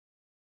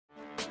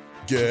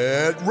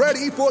Get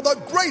ready for the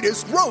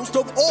greatest roast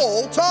of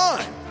all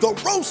time, the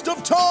Roast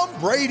of Tom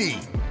Brady,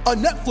 a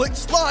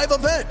Netflix live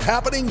event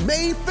happening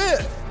May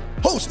 5th.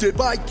 Hosted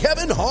by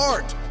Kevin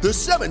Hart, the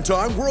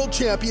 7-time world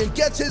champion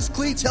gets his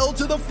cleats held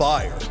to the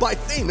fire by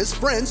famous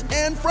friends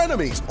and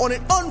frenemies on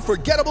an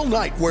unforgettable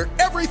night where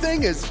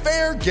everything is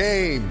fair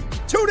game.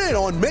 Tune in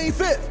on May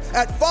 5th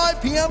at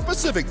 5 p.m.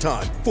 Pacific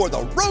time for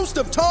the Roast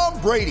of Tom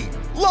Brady,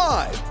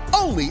 live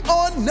only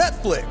on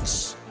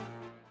Netflix.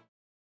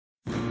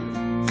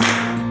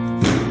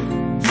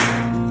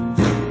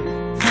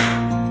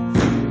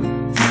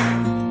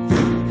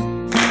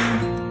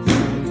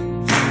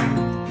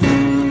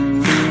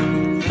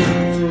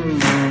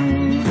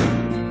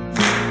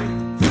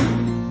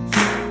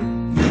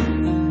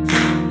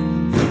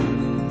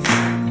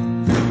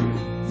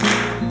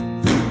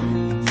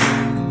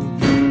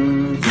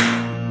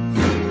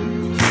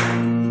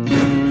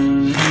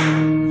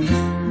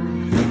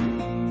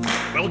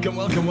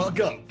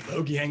 Welcome to the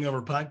Hokie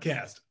Hangover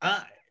Podcast.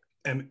 I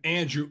am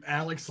Andrew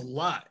Alex,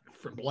 live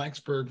from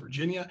Blacksburg,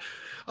 Virginia.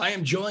 I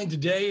am joined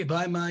today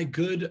by my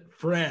good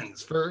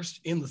friends.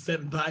 First, in the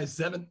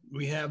 7x7,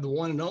 we have the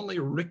one and only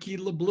Ricky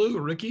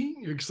LeBlue. Ricky,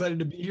 you excited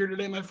to be here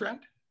today, my friend?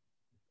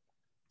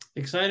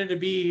 Excited to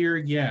be here,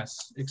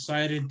 yes.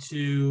 Excited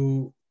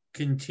to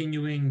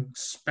continuing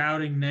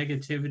spouting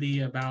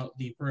negativity about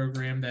the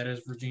program that is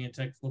Virginia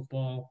Tech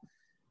football.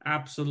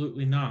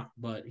 Absolutely not,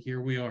 but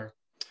here we are.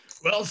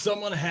 Well,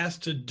 someone has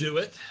to do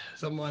it.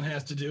 Someone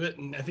has to do it,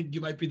 and I think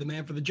you might be the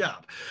man for the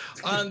job.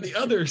 On the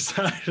other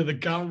side of the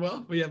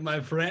Commonwealth, we have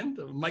my friend,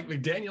 Mike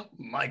McDaniel.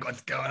 Mike,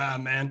 what's going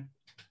on, man?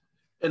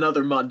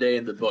 Another Monday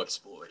in the books,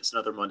 boys.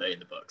 Another Monday in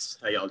the books.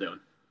 How y'all doing?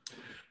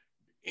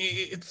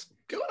 It's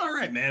going all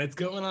right, man. It's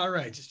going all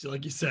right. Just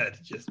like you said,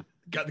 just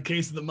got the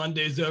case of the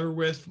Mondays over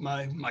with.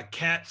 My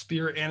cat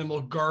spirit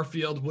animal,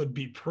 Garfield, would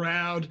be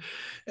proud.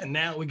 And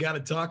now we got to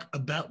talk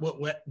about what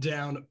went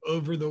down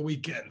over the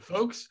weekend.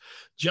 Folks,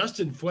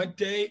 Justin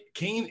Fuente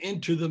came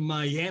into the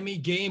Miami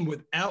game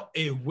without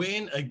a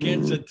win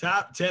against a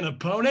top 10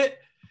 opponent,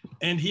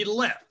 and he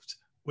left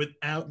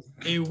without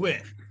a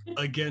win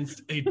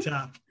against a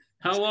top.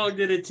 How long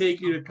did it take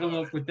you to come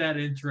up with that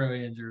intro,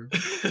 Andrew?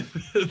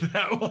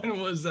 That one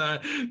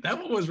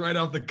was right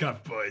off the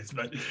cuff, boys.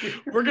 But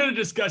we're going to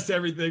discuss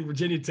everything.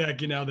 Virginia Tech,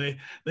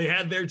 they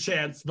had their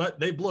chance,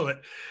 but they blew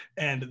it,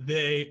 and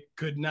they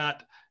could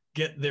not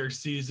get their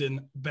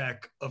season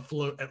back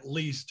afloat, at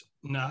least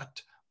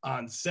not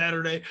on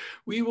Saturday.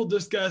 We will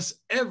discuss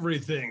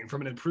everything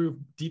from an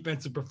improved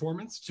defensive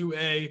performance to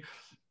a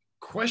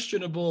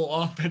questionable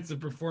offensive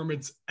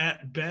performance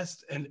at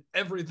best, and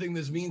everything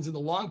this means in the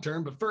long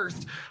term. But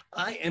first,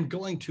 I am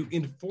going to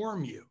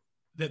inform you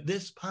that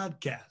this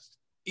podcast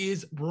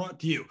is brought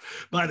to you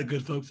by the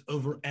good folks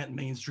over at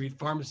Main Street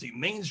Pharmacy.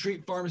 Main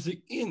Street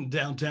Pharmacy in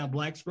downtown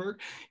Blacksburg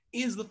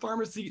is the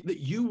pharmacy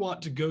that you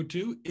want to go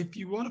to if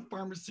you want a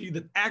pharmacy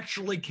that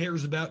actually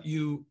cares about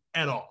you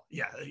at all.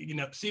 Yeah,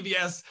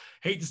 CVS,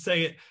 hate to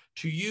say it,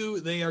 to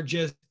you, they are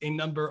just a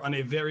number on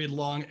a very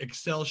long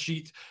Excel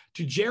sheet.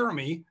 To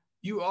Jeremy,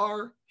 you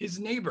are his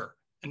neighbor,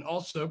 and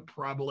also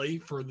probably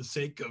for the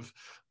sake of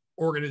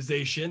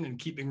organization and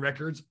keeping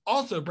records,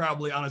 also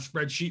probably on a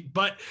spreadsheet,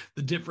 but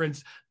the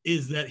difference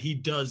is that he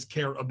does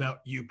care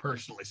about you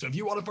personally. So if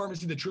you want a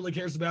pharmacy that truly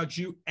cares about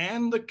you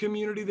and the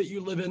community that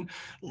you live in,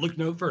 look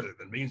no further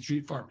than Main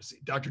Street Pharmacy.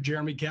 Dr.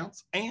 Jeremy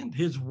Counts and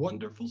his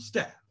wonderful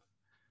staff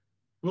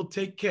will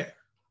take care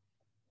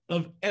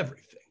of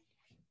everything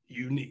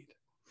you need.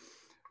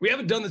 We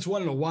haven't done this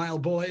one in a while,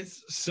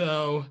 boys,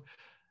 so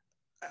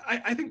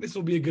I think this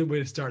will be a good way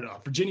to start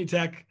off. Virginia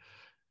Tech,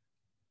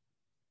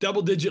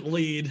 double-digit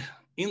lead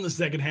in the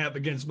second half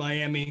against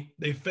Miami.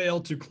 They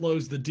failed to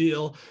close the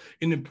deal.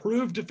 An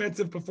improved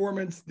defensive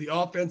performance. The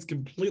offense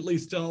completely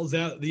stalls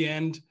out at the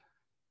end.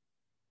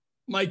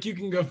 Mike, you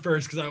can go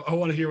first because I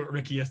want to hear what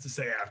Ricky has to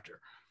say after.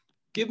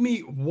 Give me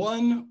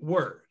one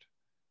word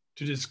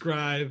to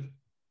describe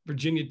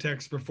Virginia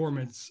Tech's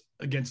performance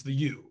against the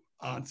U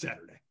on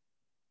Saturday.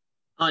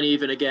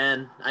 Uneven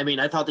again. I mean,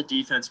 I thought the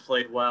defense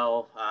played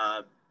well.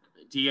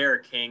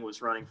 De'Ara King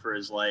was running for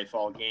his life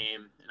all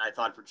game, and I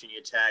thought Virginia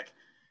Tech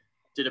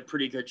did a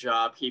pretty good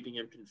job keeping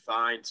him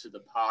confined to the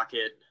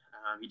pocket.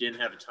 He didn't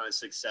have a ton of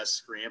success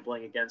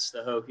scrambling against the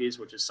Hokies,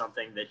 which is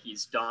something that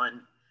he's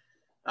done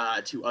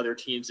to other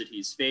teams that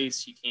he's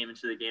faced. He came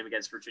into the game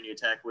against Virginia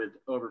Tech with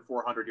over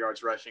 400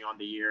 yards rushing on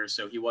the year,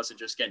 so he wasn't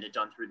just getting it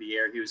done through the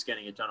air. He was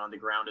getting it done on the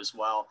ground as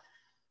well.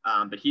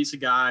 But he's a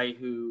guy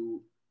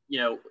who –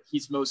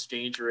 he's most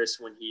dangerous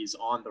when he's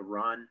on the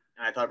run.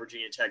 And I thought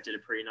Virginia Tech did a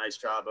pretty nice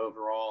job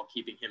overall,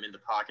 keeping him in the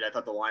pocket. I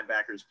thought the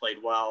linebackers played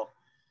well.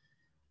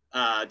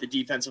 The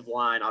defensive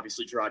line,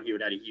 obviously, Gerard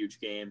Hewitt had a huge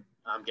game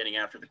getting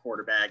after the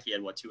quarterback. He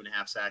had,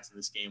 2.5 sacks in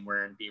this game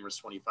wearing Beamer's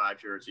 25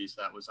 jerseys.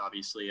 So that was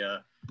obviously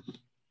a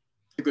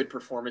good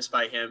performance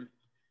by him.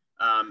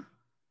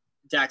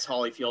 Dax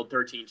Hollifield,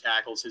 13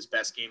 tackles, his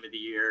best game of the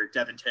year.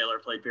 Devin Taylor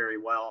played very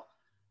well.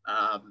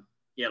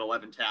 He had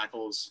 11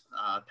 tackles,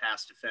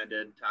 pass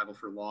defended, tackle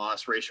for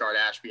loss. Rayshard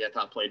Ashby, I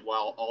thought, played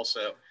well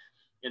also.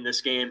 in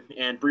this game.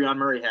 And Breon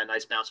Murray had a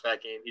nice bounce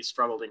back game. He's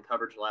struggled in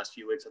coverage the last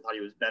few weeks. I thought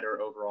he was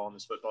better overall in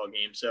this football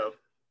game. So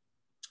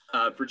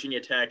Virginia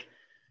Tech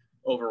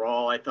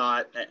overall, I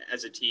thought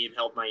as a team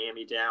held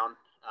Miami down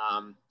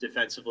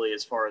defensively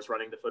as far as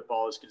running the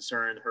football is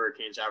concerned.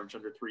 Hurricanes averaged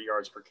under 3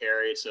 yards per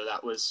carry. So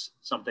that was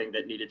something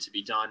that needed to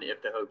be done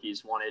if the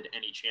Hokies wanted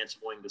any chance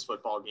of winning this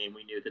football game.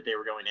 We knew that they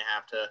were going to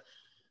have to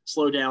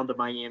slow down the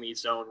Miami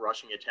zone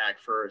rushing attack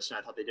first. And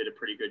I thought they did a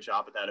pretty good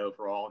job of that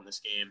overall in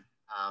this game.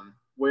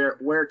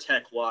 Where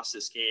Tech lost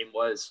this game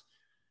was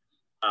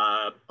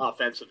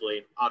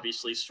offensively,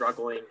 obviously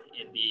struggling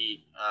in the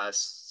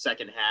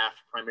second half,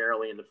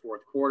 primarily in the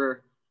fourth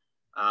quarter.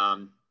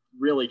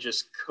 Really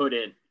just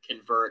couldn't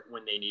convert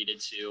when they needed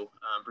to.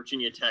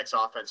 Virginia Tech's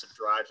offensive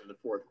drives in the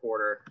fourth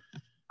quarter,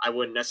 I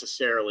wouldn't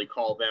necessarily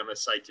call them a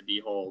sight to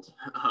behold.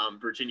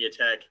 Virginia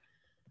Tech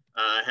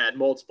had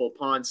multiple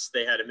punts.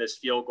 They had a missed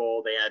field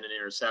goal. They had an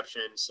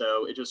interception.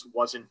 So it just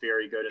wasn't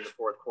very good in the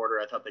fourth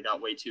quarter. I thought they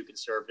got way too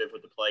conservative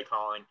with the play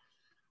calling.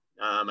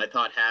 I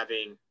thought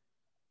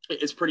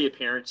it's pretty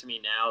apparent to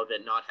me now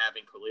that not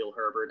having Khalil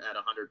Herbert at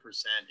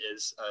 100%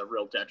 is a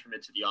real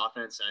detriment to the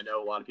offense. And I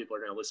know a lot of people are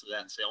going to listen to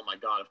that and say, oh my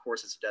God, of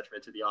course it's a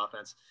detriment to the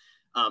offense.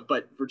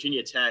 But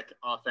Virginia Tech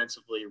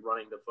offensively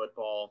running the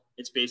football,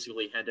 it's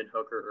basically Hendon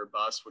Hooker or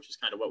bust, which is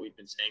kind of what we've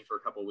been saying for a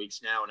couple of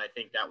weeks now. And I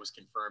think that was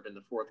confirmed in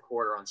the fourth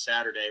quarter on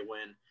Saturday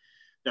when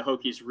the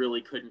Hokies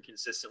really couldn't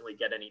consistently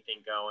get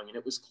anything going. And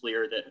it was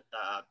clear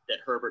that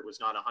Herbert was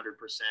not 100%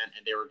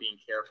 and they were being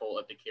careful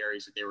of the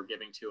carries that they were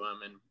giving to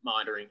him and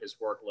monitoring his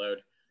workload.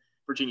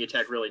 Virginia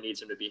Tech really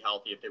needs him to be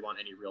healthy if they want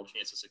any real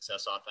chance of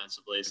success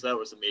offensively. So that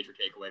was the major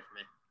takeaway for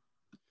me.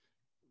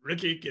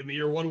 Ricky, give me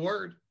your one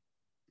word.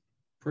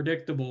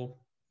 Predictable.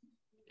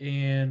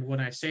 And when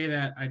I say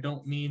that, I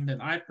don't mean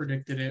that I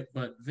predicted it,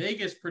 but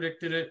Vegas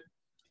predicted it.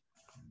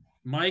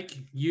 Mike,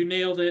 you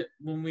nailed it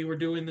when we were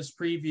doing this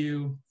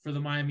preview for the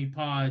Miami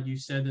pod. You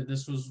said that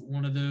this was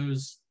one of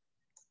those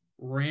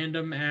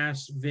random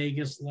ass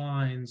Vegas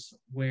lines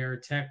where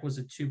Tech was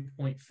a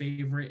 2-point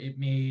favorite. It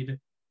made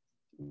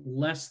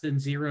less than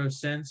 0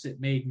 sense. It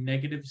made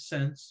negative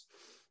sense.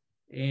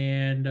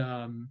 And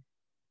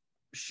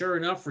sure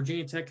enough,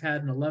 Virginia Tech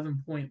had an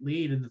 11-point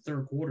lead in the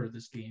third quarter of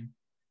this game.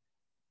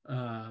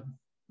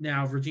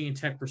 Now, Virginia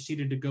Tech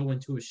proceeded to go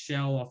into a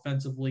shell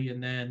offensively,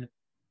 and then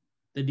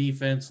the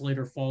defense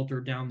later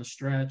faltered down the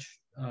stretch,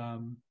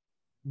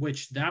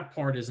 which that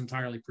part is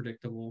entirely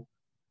predictable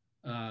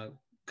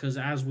because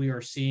as we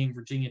are seeing,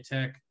 Virginia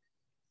Tech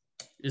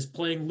is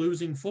playing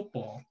losing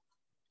football.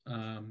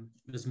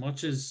 As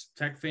much as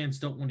Tech fans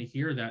don't want to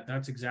hear that,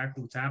 that's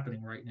exactly what's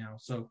happening right now.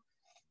 So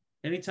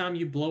anytime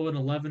you blow an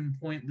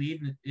 11-point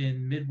lead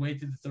in midway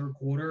through the third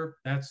quarter,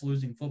 that's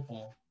losing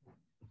football.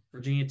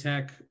 Virginia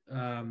Tech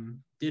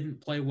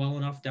didn't play well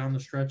enough down the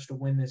stretch to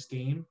win this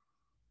game.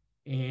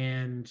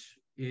 And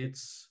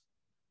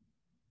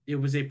it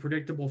was a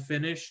predictable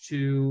finish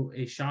to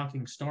a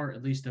shocking start,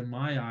 at least in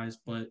my eyes.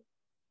 But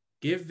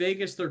give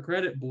Vegas their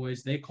credit,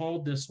 boys. They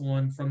called this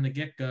one from the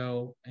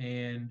get-go,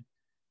 and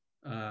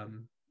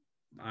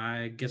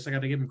I guess I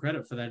got to give them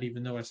credit for that,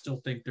 even though I still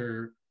think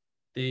they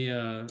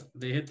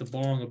hit the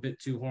bong a bit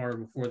too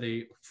hard before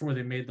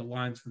they made the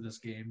lines for this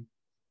game.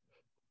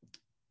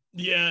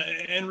 Yeah,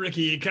 and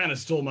Ricky, you kind of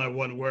stole my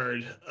one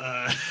word.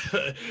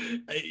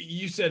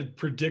 You said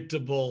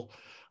predictable.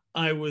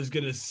 I was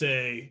going to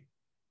say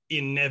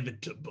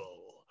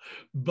inevitable.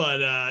 But,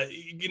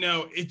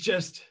 it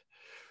just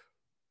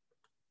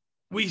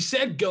 – we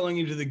said going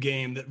into the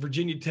game that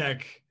Virginia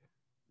Tech,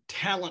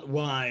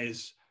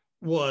 talent-wise,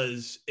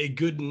 was a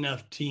good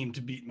enough team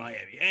to beat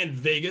Miami. And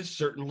Vegas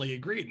certainly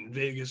agreed, and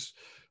Vegas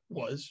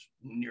was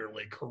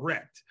nearly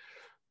correct.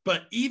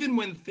 But even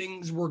when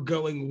things were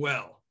going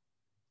well,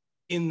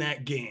 in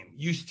that game,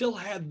 you still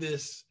had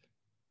this,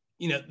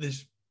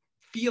 this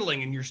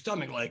feeling in your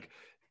stomach, like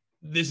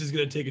this is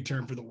going to take a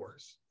turn for the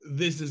worse.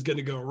 This is going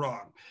to go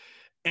wrong.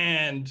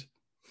 And,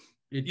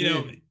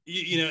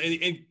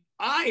 and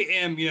I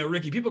am,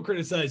 Ricky, people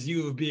criticize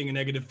you of being a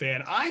negative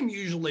fan. I'm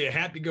usually a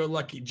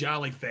happy-go-lucky,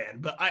 jolly fan,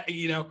 but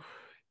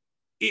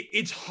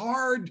it's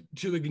hard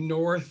to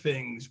ignore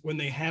things when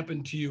they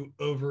happen to you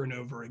over and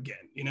over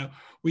again.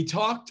 We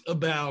talked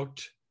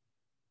about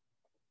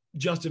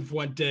Justin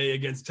Fuente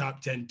against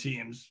top 10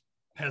 teams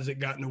hasn't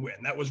gotten a win.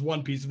 That was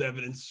one piece of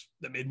evidence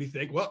that made me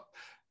think, well,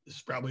 this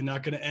is probably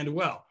not going to end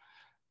well.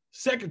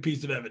 Second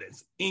piece of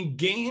evidence, in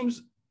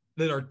games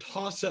that are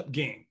toss-up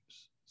games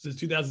since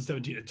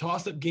 2017, a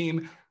toss-up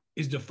game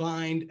is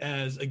defined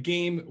as a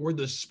game where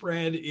the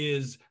spread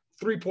is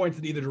 3 points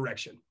in either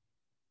direction.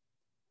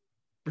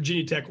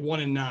 Virginia Tech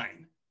 1-9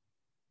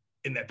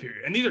 in that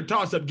period. And these are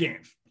toss-up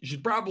games. You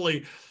should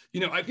probably,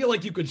 I feel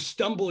like you could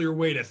stumble your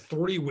way to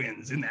 3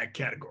 wins in that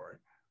category.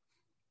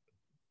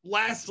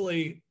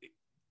 Lastly,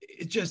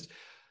 it just,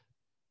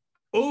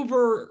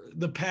 over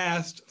the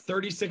past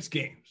 36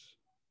 games,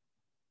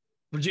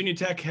 Virginia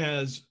Tech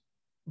has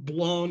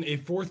blown a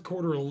fourth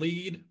quarter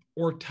lead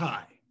or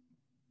tie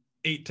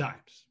 8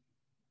 times.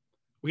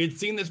 We had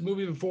seen this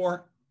movie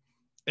before,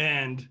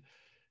 and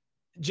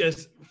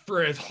just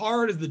for as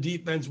hard as the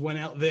defense went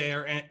out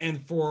there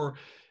and for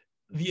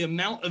the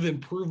amount of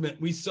improvement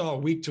we saw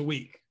week to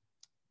week,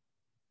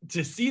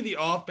 to see the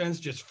offense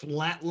just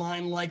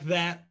flatline like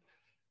that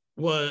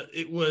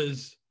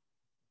was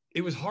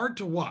hard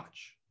to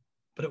watch,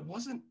 but it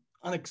wasn't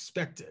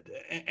unexpected.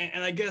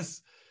 And I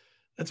guess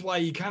that's why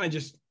you kind of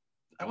just,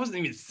 I wasn't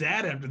even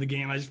sad after the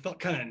game. I just felt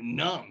kind of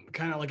numb,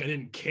 kind of like I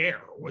didn't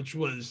care, which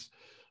was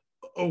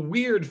a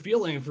weird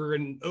feeling for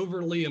an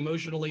overly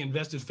emotionally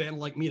invested fan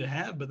like me to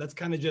have, but that's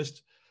kind of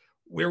just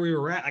where we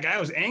were at. Like, I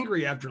was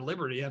angry after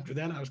Liberty. After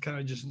that, I was kind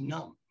of just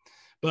numb.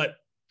 But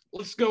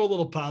let's go a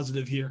little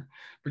positive here.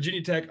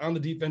 Virginia Tech on the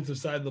defensive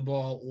side of the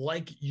ball,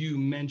 like you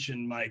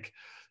mentioned, Mike,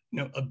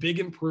 a big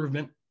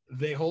improvement.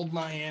 They hold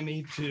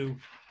Miami to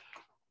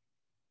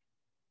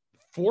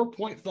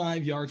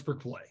 4.5 yards per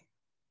play,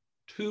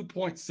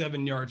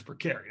 2.7 yards per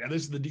carry. Now,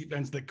 this is the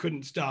defense that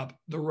couldn't stop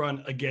the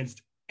run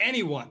against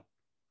anyone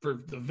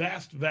for the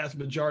vast, vast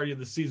majority of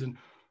the season.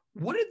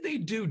 What did they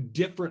do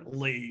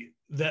differently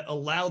that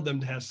allowed them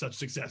to have such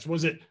success?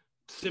 Was it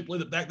simply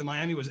the fact that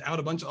Miami was out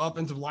a bunch of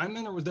offensive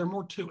linemen, or was there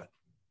more to it?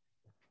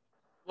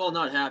 Well,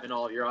 not having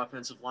all of your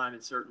offensive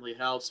linemen certainly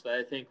helps, but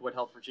I think what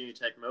helped Virginia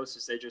Tech most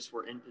is they just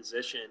were in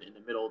position in the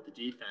middle of the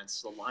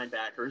defense. The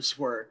linebackers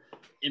were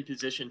in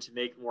position to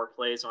make more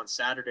plays on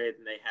Saturday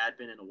than they had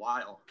been in a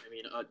while. I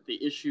mean,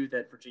 the issue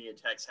that Virginia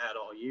Tech's had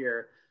all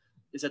year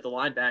is that the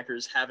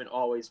linebackers haven't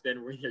always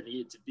been where they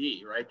needed to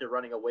be, right? They're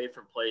running away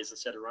from plays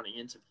instead of running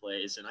into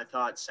plays. And I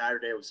thought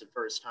Saturday was the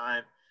first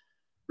time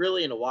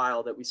really in a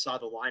while that we saw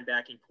the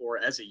linebacking core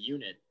as a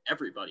unit,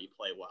 everybody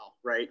play well,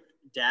 right?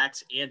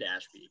 Dax and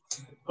Ashby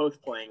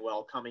both playing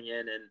well, coming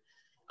in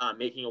and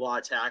making a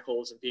lot of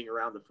tackles and being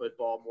around the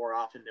football more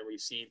often than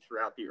we've seen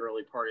throughout the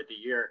early part of the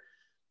year.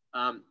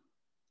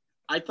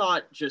 I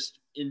thought just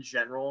in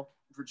general,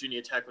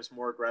 Virginia Tech was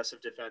more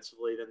aggressive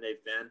defensively than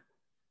they've been.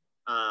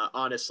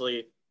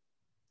 Honestly,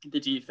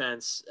 the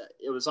defense,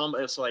 it was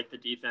almost like the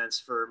defense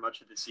for much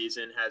of the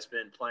season has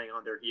been playing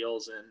on their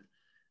heels. And,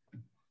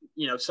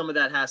 some of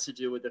that has to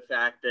do with the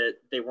fact that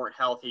they weren't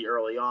healthy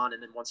early on.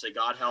 And then once they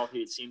got healthy,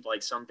 it seemed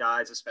like some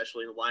guys,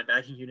 especially in the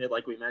linebacking unit,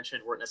 like we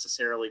mentioned, weren't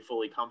necessarily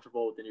fully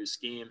comfortable with the new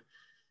scheme.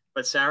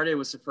 But Saturday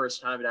was the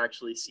first time it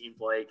actually seemed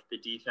like the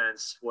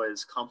defense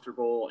was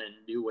comfortable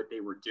and knew what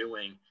they were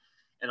doing.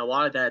 And a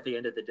lot of that at the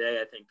end of the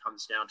day, I think,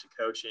 comes down to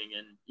coaching.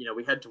 And,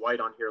 we had Dwight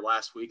on here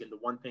last week, and the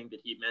one thing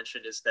that he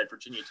mentioned is that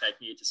Virginia Tech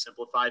needed to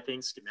simplify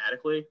things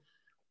schematically.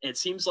 And it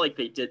seems like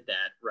they did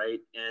that, right?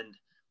 And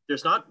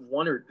there's not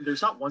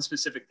one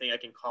specific thing I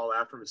can call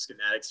out from a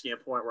schematic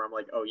standpoint where I'm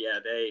like, oh yeah,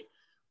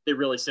 they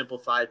really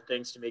simplified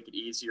things to make it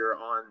easier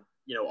on,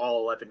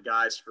 all 11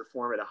 guys to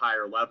perform at a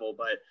higher level.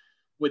 But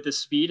with the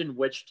speed in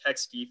which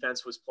Tech's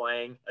defense was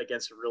playing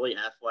against a really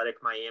athletic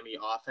Miami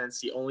offense,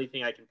 the only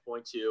thing I can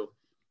point to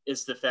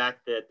is the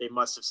fact that they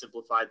must have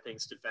simplified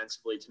things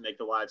defensively to make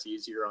the lives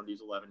easier on these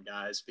 11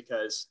 guys.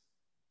 Because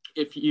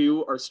if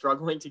you are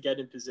struggling to get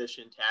in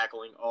position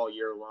tackling all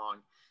year long,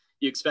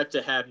 you expect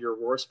to have your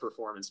worst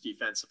performance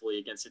defensively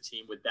against a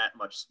team with that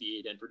much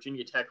speed. And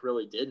Virginia Tech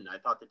really didn't. I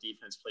thought the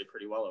defense played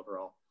pretty well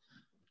overall.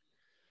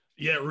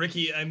 Yeah,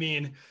 Ricky, I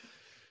mean,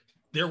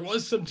 there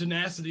was some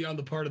tenacity on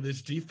the part of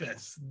this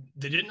defense.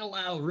 They didn't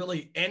allow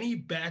really any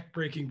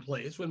back-breaking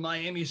plays. When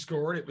Miami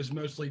scored, it was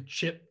mostly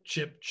chip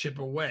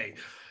away.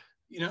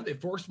 They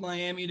forced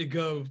Miami to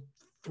go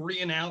 3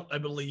 and out, I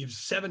believe,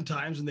 7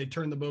 times, and they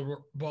turned the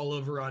ball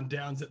over on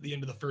downs at the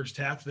end of the first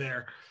half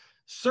there.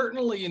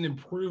 Certainly an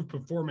improved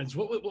performance.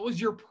 What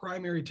was your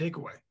primary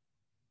takeaway?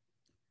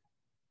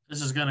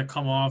 This is going to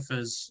come off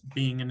as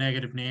being a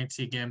negative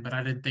Nancy again, but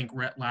I didn't think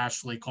Rhett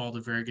Lashley called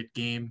a very good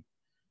game.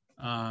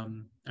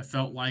 I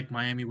felt like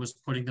Miami was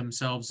putting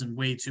themselves in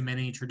way too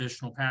many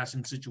traditional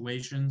passing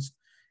situations,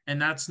 and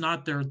that's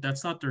not their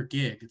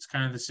gig. It's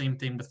kind of the same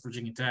thing with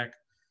Virginia Tech.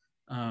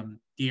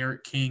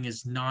 D'Eriq King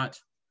is not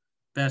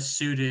best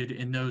suited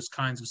in those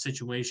kinds of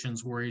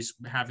situations where he's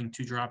having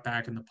to drop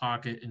back in the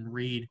pocket and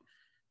read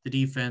the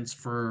defense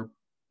for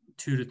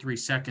 2 to 3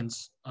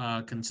 seconds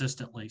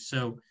consistently.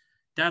 So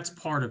that's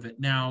part of it.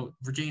 Now,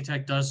 Virginia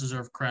Tech does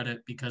deserve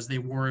credit because they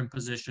were in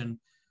position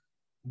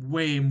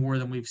way more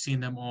than we've seen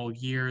them all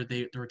year.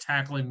 Their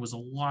tackling was a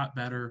lot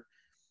better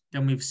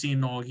than we've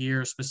seen all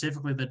year.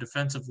 Specifically, the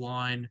defensive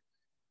line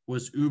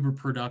was uber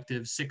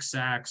productive, 6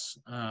 sacks,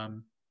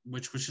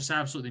 which was just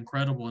absolutely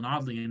incredible. And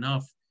oddly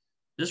enough,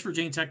 this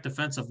Virginia Tech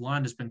defensive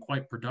line has been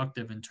quite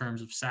productive in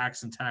terms of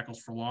sacks and tackles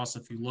for loss.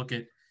 If you look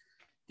at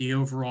the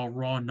overall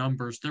raw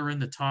numbers, they're in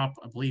the top,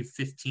 I believe,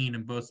 15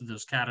 in both of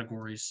those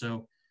categories.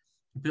 So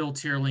Bill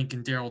Tierlink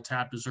and Daryl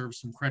Tapp deserve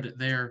some credit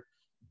there.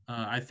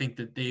 I think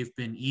that they've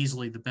been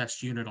easily the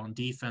best unit on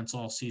defense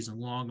all season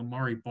long.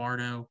 Amari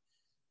Barno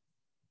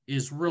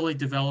is really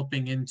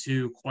developing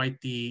into quite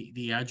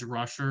the edge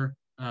rusher.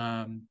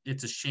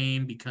 It's a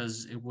shame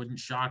because it wouldn't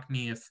shock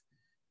me if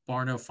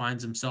Barno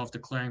finds himself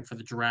declaring for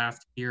the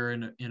draft here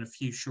in a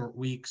few short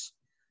weeks.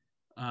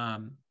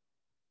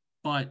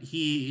 But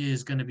he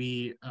is going to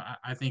be,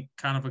 I think,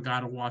 kind of a guy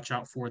to watch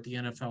out for at the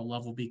NFL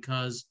level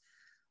because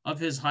of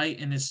his height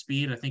and his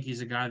speed, I think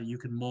he's a guy that you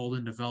can mold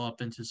and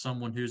develop into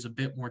someone who's a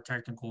bit more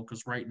technical,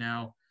 because right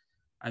now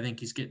I think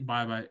he's getting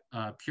by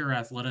pure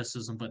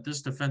athleticism. But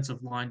this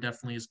defensive line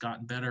definitely has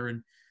gotten better,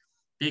 and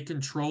they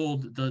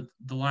controlled the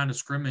line of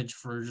scrimmage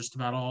for just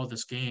about all of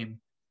this game.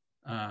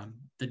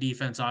 The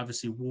defense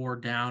obviously wore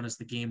down as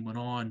the game went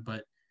on,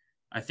 but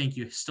I think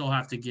you still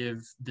have to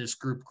give this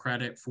group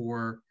credit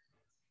for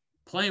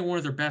playing one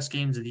of their best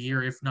games of the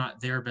year, if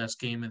not their best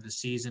game of the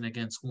season,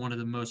 against one of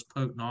the most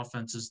potent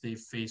offenses they've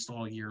faced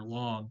all year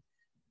long.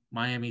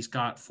 Miami's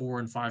got 4-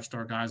 and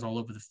 5-star guys all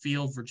over the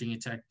field. Virginia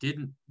Tech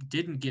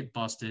didn't get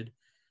busted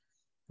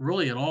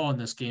really at all in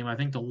this game. I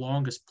think the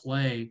longest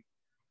play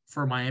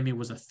for Miami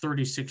was a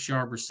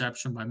 36-yard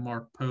reception by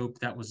Mark Pope.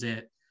 That was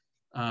it.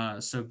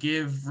 So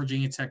give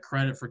Virginia Tech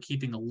credit for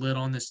keeping a lid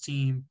on this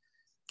team.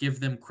 Give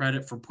them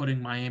credit for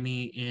putting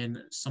Miami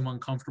in some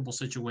uncomfortable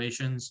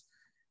situations,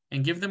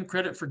 and give them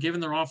credit for giving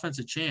their offense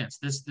a chance.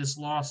 This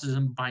loss is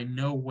by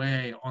no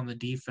way on the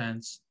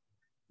defense,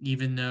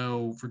 even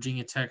though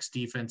Virginia Tech's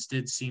defense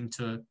did seem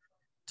to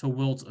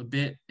wilt a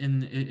bit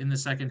in the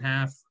second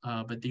half,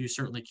 but you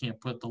certainly can't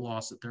put the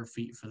loss at their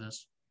feet for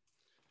this.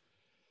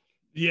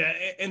 Yeah,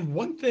 and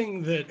one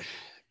thing that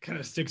kind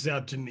of sticks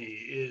out to me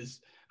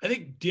is I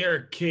think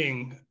D'Eriq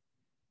King,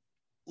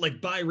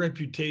 like by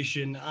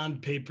reputation on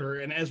paper,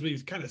 and as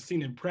we've kind of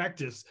seen in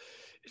practice,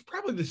 is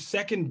probably the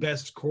second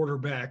best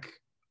quarterback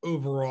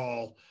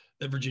overall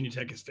that Virginia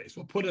Tech has faced.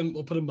 We'll put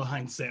him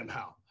behind Sam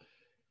Howell.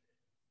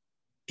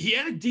 He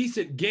had a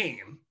decent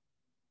game,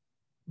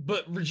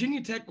 but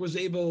Virginia Tech was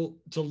able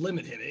to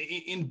limit him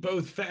in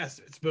both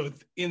facets,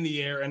 both in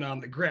the air and on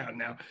the ground.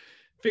 Now,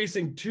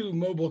 facing two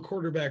mobile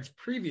quarterbacks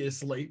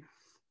previously,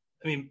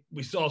 I mean,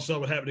 we saw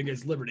what happened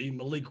against Liberty.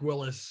 Malik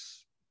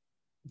Willis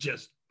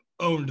just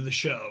owned the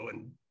show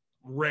and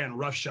ran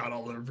roughshod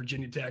all over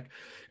Virginia Tech.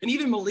 And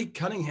even Malik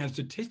Cunningham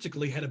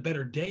statistically had a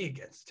better day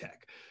against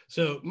Tech.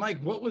 So, Mike,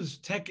 what was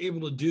Tech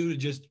able to do to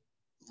just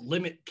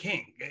limit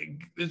King?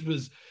 This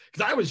was –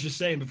 because I was just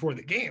saying before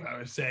the game, I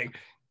was saying,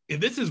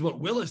 if this is what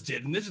Willis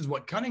did and this is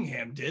what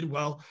Cunningham did,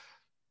 well,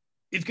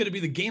 it's going to be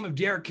the game of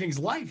D'Eriq King's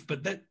life.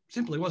 But that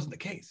simply wasn't the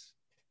case.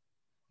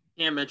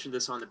 Cam mentioned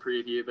this on the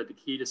preview, but the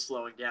key to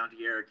slowing down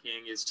D'Eriq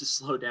King is to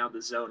slow down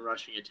the zone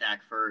rushing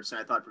attack first.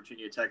 And I thought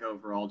Virginia Tech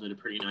overall did a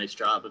pretty nice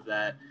job of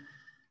that.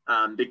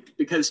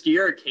 Because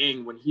D'Eriq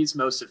King, when he's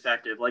most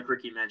effective, like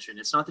Ricky mentioned,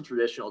 it's not the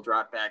traditional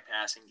drop back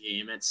passing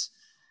game. It's,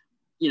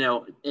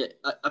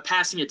 a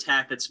passing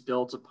attack that's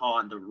built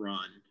upon the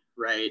run,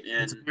 right?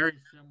 And it's very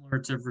similar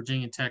to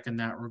Virginia Tech in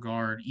that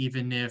regard,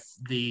 even if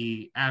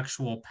the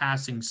actual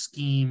passing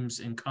schemes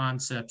and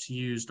concepts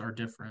used are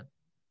different.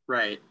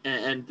 Right.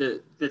 And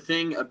the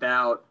thing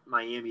about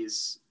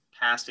Miami's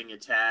passing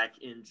attack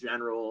in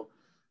general,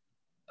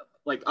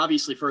 like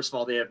obviously, first of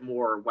all, they have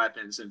more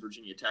weapons than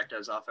Virginia Tech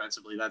does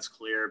offensively. That's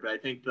clear. But I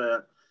think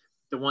the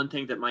one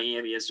thing that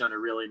Miami has done a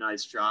really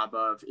nice job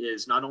of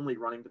is not only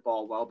running the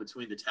ball well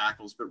between the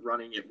tackles, but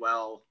running it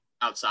well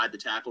outside the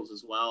tackles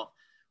as well.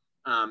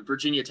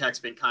 Virginia Tech's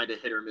been kind of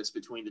hit or miss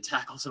between the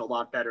tackles and a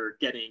lot better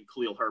getting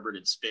Khalil Herbert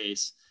in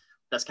space.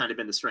 That's kind of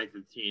been the strength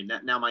of the team.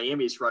 Now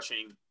Miami's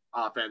rushing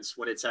offense,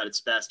 when it's at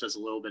its best, does a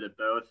little bit of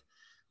both.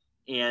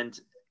 And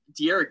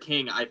D'Eriq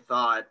King, I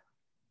thought,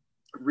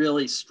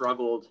 really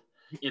struggled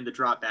in the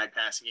drop back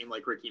passing game,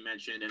 like Ricky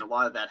mentioned, and a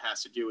lot of that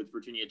has to do with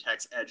Virginia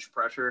Tech's edge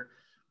pressure.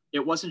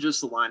 It wasn't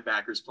just the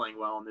linebackers playing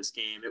well in this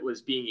game. It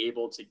was being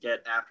able to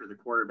get after the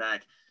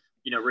quarterback.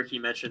 Ricky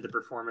mentioned the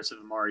performance of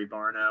Amari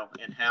Barno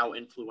and how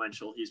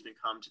influential he's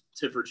become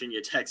to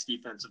Virginia Tech's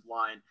defensive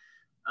line.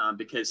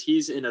 Because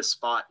he's in a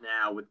spot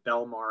now with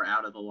Belmar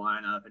out of the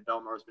lineup, and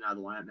Belmar's been out of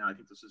the lineup now. I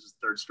think this was his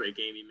third straight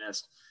game he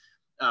missed,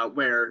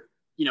 where,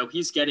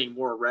 he's getting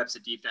more reps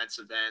at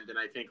defensive end than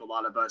I think a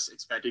lot of us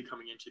expected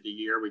coming into the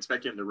year. We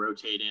expected him to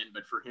rotate in,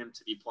 but for him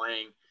to be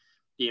playing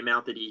the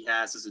amount that he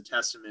has is a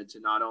testament to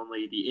not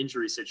only the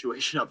injury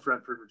situation up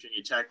front for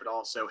Virginia Tech, but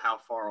also how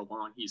far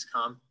along he's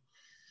come.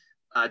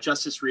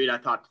 Justice Reed, I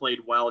thought, played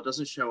well. It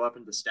doesn't show up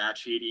in the stat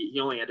sheet. He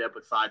only ended up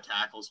with 5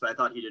 tackles, but I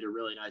thought he did a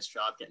really nice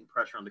job getting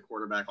pressure on the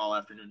quarterback all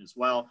afternoon as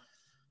well.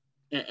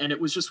 And it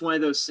was just one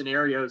of those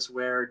scenarios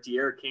where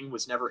D'Eriq King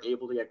was never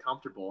able to get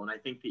comfortable. And I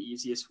think the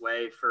easiest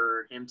way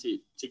for him to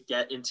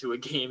get into a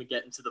game and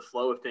get into the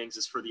flow of things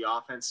is for the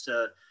offense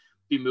to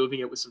be moving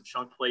it with some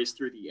chunk plays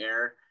through the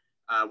air,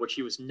 which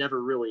he was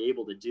never really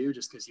able to do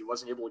just because he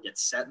wasn't able to get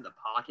set in the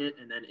pocket.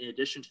 And then in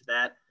addition to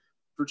that,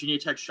 Virginia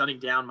Tech shutting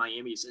down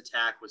Miami's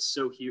attack was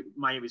so huge.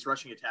 Miami's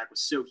rushing attack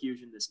was so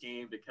huge in this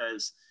game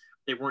because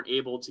they weren't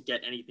able to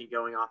get anything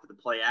going off of the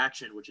play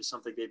action, which is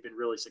something they've been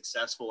really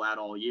successful at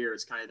all year.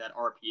 It's kind of that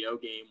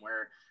RPO game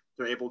where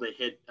they're able to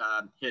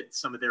hit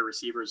some of their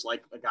receivers,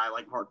 like a guy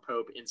like Mark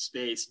Pope in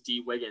space,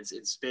 D Wiggins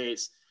in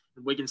space.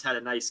 And Wiggins had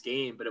a nice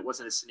game, but it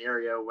wasn't a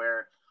scenario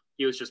where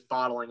he was just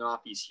bottling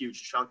off these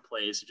huge chunk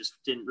plays. It just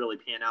didn't really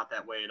pan out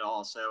that way at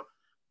all. So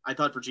I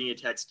thought Virginia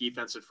Tech's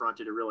defensive front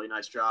did a really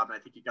nice job, and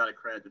I think you got to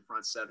credit the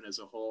front seven as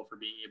a whole for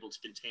being able to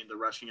contain the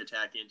rushing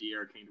attack and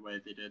D'Eriq King the way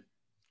that they did.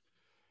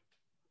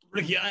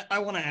 Ricky, I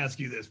want to ask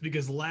you this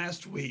because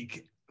last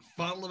week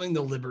following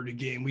the Liberty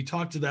game, we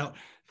talked about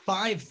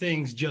 5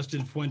 things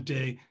Justin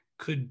Fuente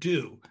could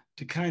do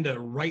to kind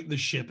of right the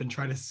ship and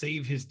try to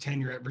save his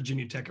tenure at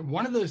Virginia Tech. And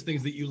one of those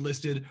things that you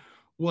listed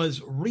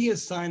was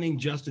reassigning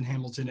Justin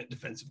Hamilton at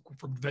defensive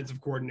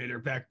coordinator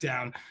back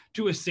down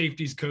to a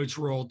safeties coach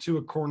role, to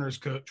a corners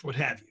coach, what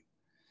have you.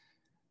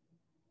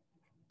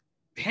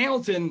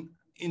 Hamilton,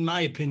 in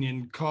my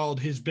opinion, called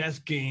his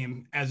best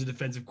game as a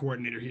defensive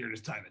coordinator here at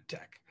his time at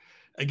Tech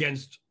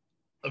against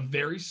a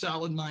very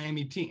solid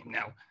Miami team.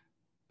 Now,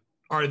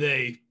 are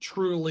they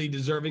truly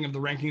deserving of the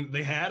ranking that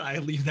they had? I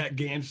leave that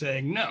game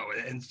saying no,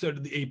 and so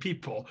did the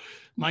AP poll.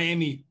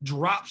 Miami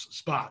drops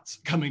spots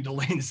coming to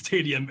Lane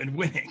Stadium and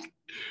winning.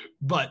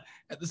 But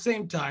at the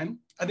same time,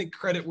 I think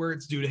credit where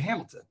it's due to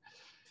Hamilton.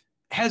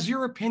 Has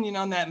your opinion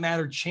on that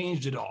matter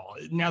changed at all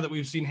now that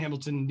we've seen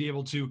Hamilton be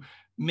able to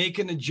make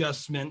an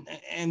adjustment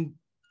and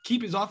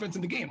keep his offense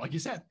in the game, like you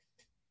said?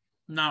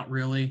 Not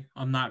really.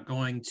 I'm not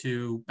going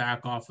to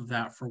back off of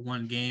that for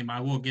one game. I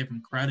will give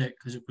him credit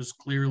because it was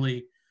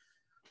clearly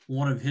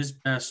one of his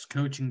best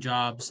coaching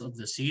jobs of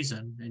the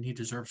season, and he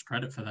deserves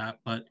credit for that.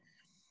 But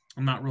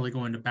I'm not really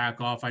going to back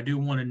off. I do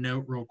want to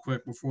note real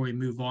quick before we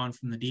move on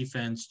from the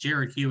defense,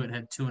 Jared Hewitt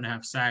had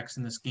 2.5 sacks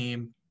in this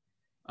game.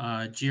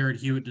 Jared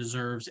Hewitt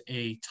deserves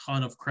a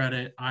ton of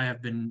credit. I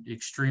have been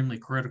extremely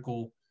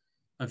critical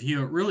of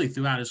Hewitt really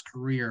throughout his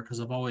career because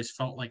I've always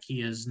felt like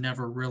he has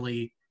never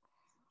really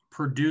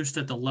produced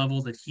at the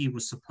level that he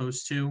was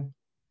supposed to.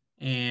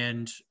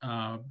 And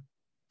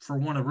for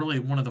one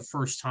of the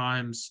first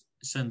times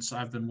since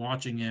I've been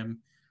watching him,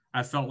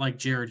 I felt like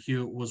Jared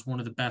Hewitt was one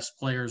of the best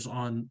players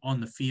on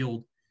the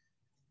field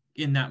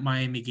in that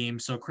Miami game.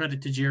 So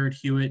credit to Jared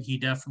Hewitt. He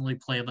definitely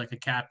played like a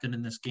captain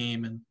in this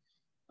game.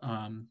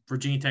 And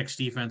Virginia Tech's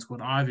defense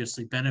would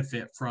obviously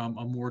benefit from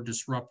a more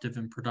disruptive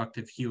and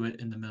productive Hewitt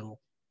in the middle.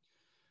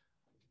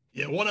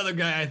 Yeah, one other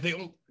guy, I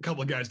think a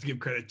couple of guys to give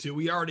credit to.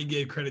 We already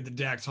gave credit to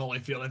Dax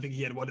Holyfield. I think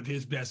he had one of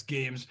his best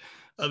games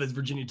of his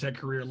Virginia Tech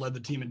career, led the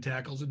team in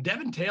tackles. And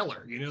Devin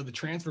Taylor, the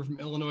transfer from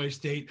Illinois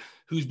State,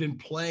 who's been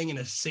playing in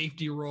a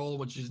safety role,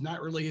 which is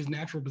not really his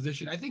natural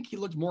position. I think he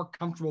looked more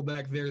comfortable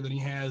back there than he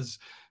has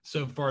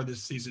so far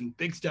this season.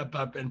 Big step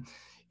up. And,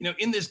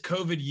 in this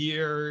COVID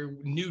year,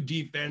 new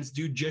defense,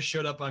 dude just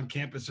showed up on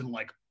campus in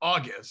like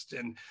August.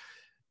 And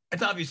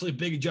it's obviously a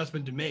big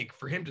adjustment to make.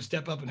 For him to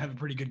step up and have a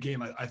pretty good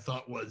game, I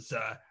thought was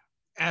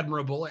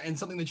admirable and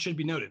something that should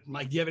be noted.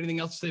 Mike, do you have anything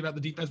else to say about the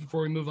defense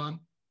before we move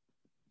on?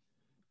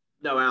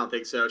 No, I don't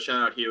think so.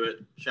 Shout out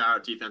Hewitt. Shout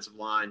out defensive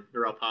line.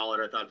 Darrell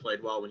Pollard, I thought,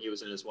 played well when he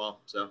was in as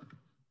well. So,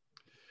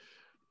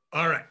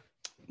 all right.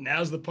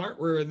 Now's the part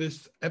where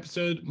this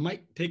episode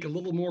might take a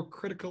little more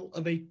critical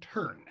of a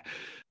turn.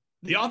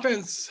 The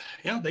offense,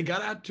 they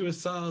got out to a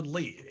solid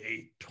lead,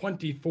 a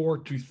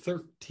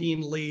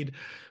 24-13 lead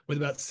with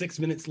about 6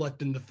 minutes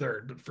left in the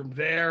third. But from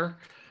there,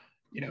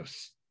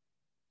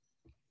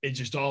 it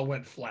just all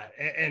went flat.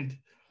 And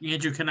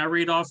Andrew, can I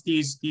read off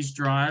these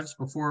drives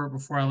before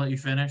I let you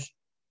finish?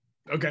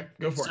 Okay,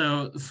 go for it.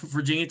 So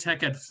Virginia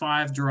Tech had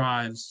 5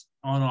 drives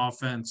on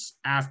offense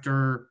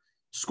after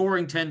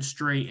scoring 10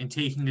 straight and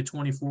taking a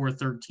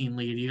 24-13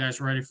 lead. Are you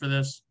guys ready for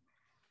this?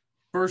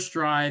 First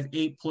drive,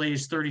 8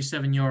 plays,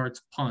 37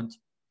 yards, punt.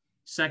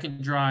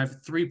 Second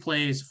drive, 3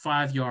 plays,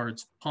 5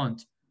 yards,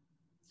 punt.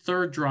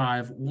 Third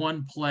drive,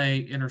 1 play,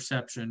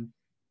 interception.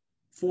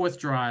 Fourth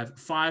drive,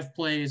 5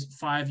 plays,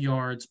 5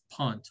 yards,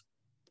 punt.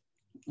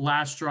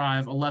 Last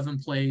drive, 11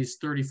 plays,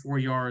 34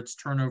 yards,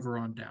 turnover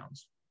on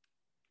downs.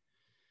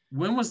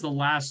 When was the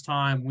last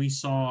time we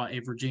saw a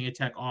Virginia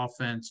Tech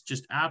offense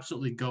just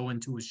absolutely go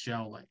into a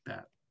shell like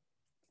that?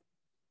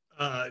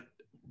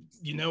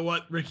 You know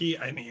what, Ricky?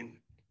 I mean,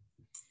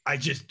 I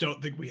just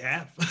don't think we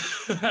have,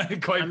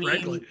 quite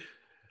frankly.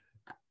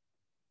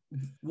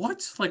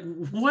 What?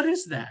 What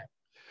is that?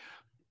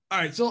 All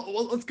right, so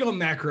let's go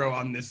macro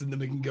on this, and then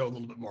we can go a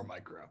little bit more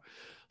micro.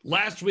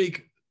 Last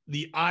week,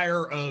 the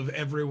ire of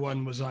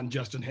everyone was on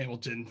Justin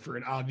Hamilton for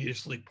an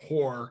obviously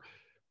poor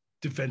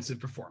defensive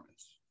performance.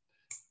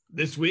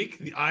 This week,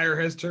 the ire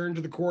has turned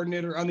to the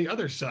coordinator on the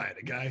other side,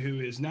 a guy who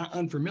is not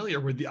unfamiliar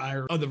with the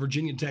ire of the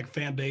Virginia Tech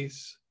fan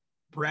base,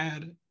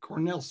 Brad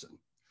Cornelsen.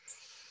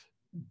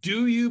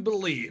 Do you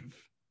believe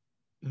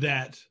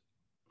that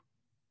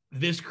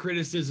this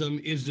criticism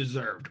is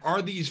deserved?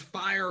 Are these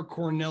fire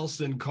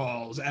Cornelsen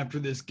calls after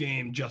this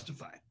game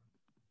justified?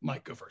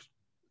 Mike, go first.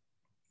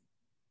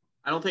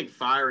 I don't think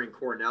firing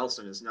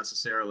Cornelsen is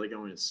necessarily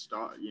going to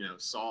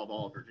solve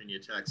all of Virginia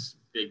Tech's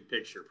big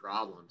picture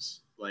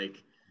problems.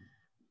 Like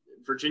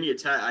Virginia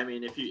Tech, I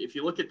mean, if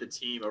you look at the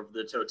team over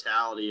the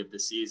totality of the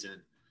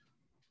season,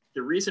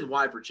 the reason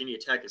why Virginia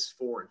Tech is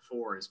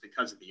 4-4 is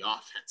because of the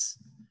offense.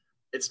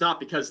 It's not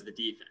because of the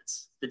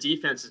defense. The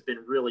defense has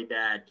been really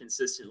bad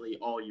consistently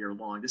all year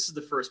long. This is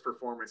the first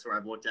performance where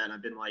I've looked at and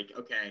I've been like,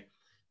 okay,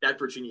 that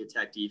Virginia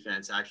Tech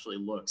defense actually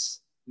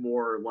looks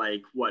more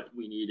like what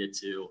we needed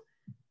to.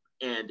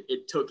 And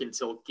it took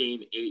until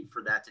game 8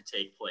 for that to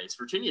take place.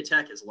 Virginia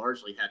Tech has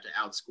largely had to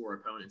outscore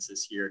opponents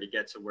this year to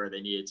get to where they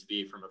needed to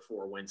be from a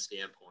 4-win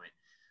standpoint.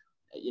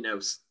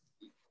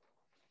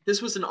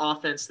 this was an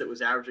offense that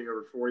was averaging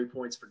over 40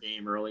 points per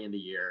game early in the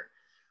year.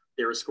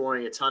 They were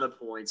scoring a ton of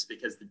points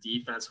because the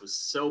defense was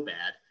so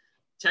bad.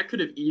 Tech could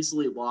have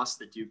easily lost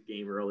the Duke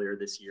game earlier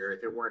this year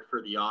if it weren't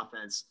for the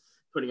offense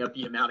putting up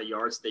the amount of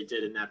yards they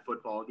did in that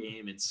football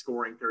game and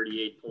scoring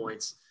 38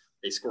 points.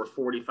 They score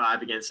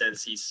 45 against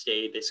NC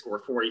State. They score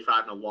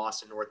 45 in a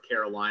loss in North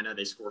Carolina.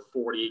 They score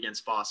 40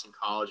 against Boston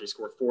College. They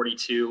score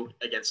 42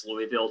 against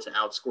Louisville to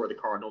outscore the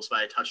Cardinals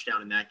by a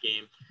touchdown in that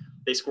game.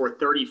 They score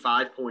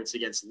 35 points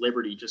against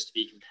Liberty just to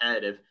be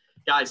competitive.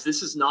 Guys,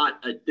 this has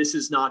not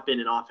been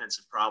an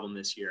offensive problem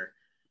this year.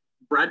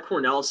 Brad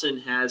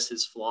Cornelsen has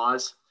his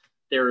flaws.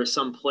 There are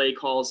some play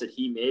calls that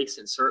he makes,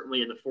 and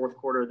certainly in the fourth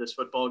quarter of this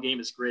football game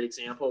is a great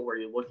example where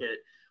you look at,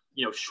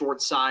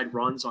 short side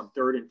runs on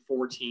 3rd and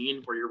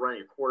 14 where you're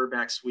running a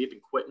quarterback sweep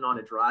and quitting on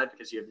a drive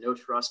because you have no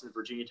trust in the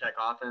Virginia Tech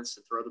offense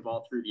to throw the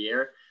ball through the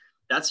air.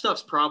 That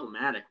stuff's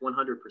problematic,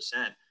 100%.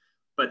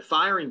 But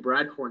firing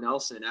Brad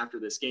Cornelsen after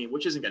this game,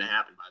 which isn't going to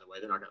happen, by the way,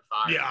 they're not going to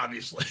fire him. Yeah,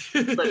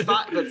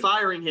 obviously. but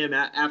firing him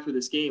after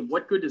this game,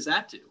 what good does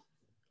that do?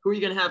 Who are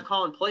you going to have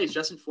calling plays?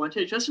 Justin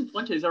Fuentes? Justin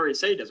Fuentes already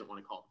said he doesn't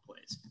want to call the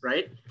plays,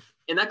 right?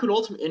 And that could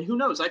and who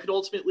knows, that could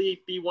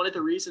ultimately be one of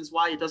the reasons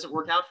why it doesn't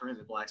work out for him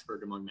at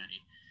Blacksburg, among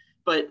many.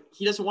 But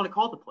he doesn't want to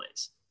call the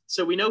plays.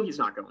 So we know he's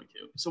not going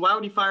to. So why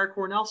would he fire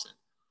Cornelsen?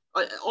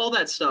 All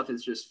that stuff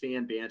is just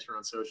fan banter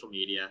on social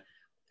media.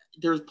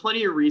 There's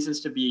plenty of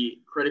reasons to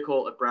be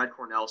critical of Brad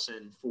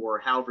Cornelsen for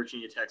how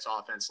Virginia Tech's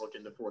offense looked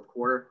in the fourth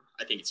quarter.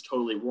 I think it's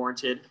totally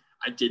warranted.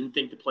 I didn't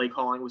think the play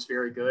calling was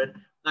very good.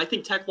 And I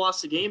think Tech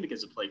lost the game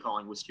because the play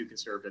calling was too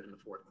conservative in the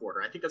fourth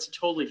quarter. I think that's a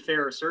totally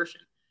fair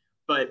assertion.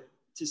 But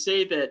to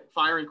say that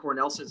firing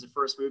Cornelsen is the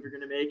first move you're going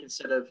to make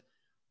instead of,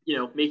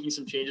 making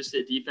some changes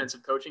to the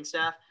defensive coaching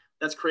staff,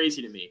 that's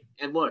crazy to me.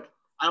 And look,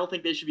 I don't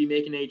think they should be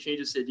making any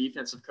changes to the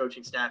defensive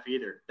coaching staff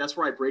either. That's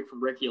where I break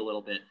from Ricky a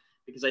little bit,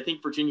 because I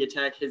think Virginia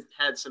Tech has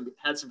had some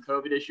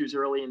COVID issues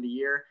early in the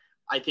year.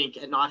 I think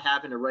not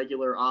having a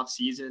regular off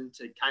season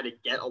to kind of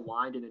get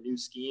aligned in a new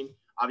scheme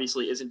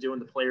obviously isn't doing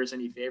the players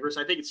any favors.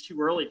 I think it's too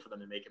early for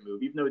them to make a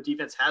move, even though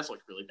defense has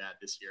looked really bad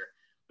this year.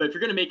 But if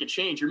you're going to make a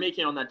change, you're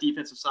making it on that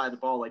defensive side of the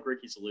ball, like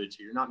Ricky's alluded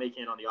to. You're not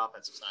making it on the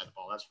offensive side of the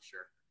ball, that's for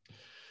sure.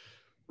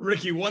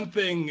 Ricky, one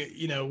thing,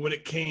 when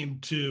it came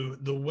to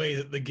the way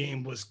that the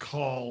game was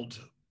called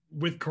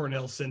with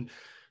Cornelsen,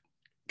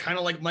 kind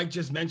of like Mike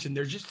just mentioned,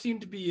 there just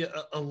seemed to be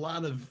a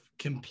lot of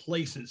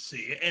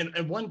complacency.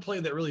 And one play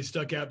that really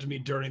stuck out to me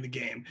during the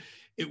game,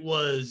 it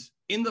was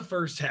in the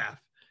first half.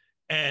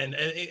 And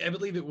I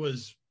believe it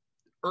was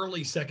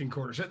early second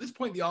quarter. So at this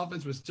point, the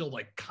offense was still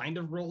kind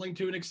of rolling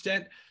to an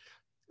extent.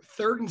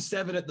 3rd and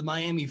 7 at the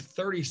Miami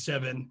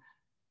 37,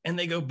 and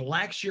they go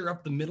Blackshear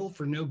up the middle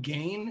for no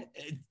gain.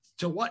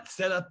 To what?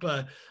 Set up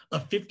a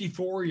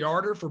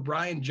 54-yarder for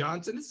Brian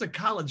Johnson? It's a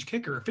college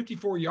kicker. A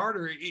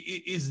 54-yarder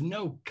is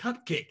no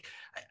cupcake.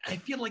 I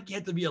feel like you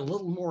have to be a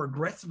little more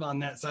aggressive on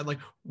that side.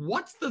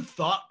 What's the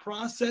thought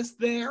process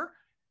there?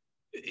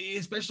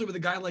 Especially with a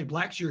guy like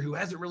Blackshear who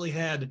hasn't really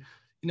had,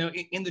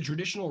 in the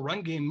traditional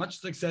run game, much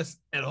success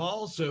at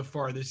all so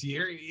far this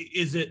year.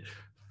 Is it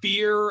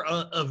fear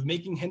of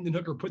making Hendon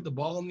Hooker put the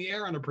ball in the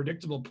air on a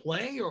predictable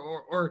play,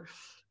 or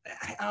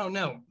I don't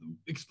know.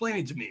 Explain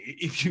it to me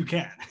if you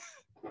can.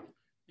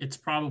 It's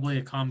probably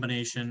a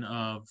combination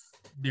of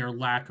their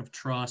lack of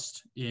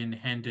trust in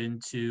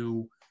Hendon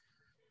to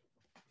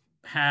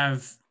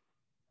have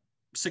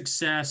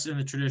success in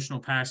the traditional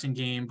passing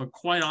game. But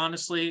quite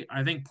honestly,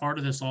 I think part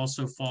of this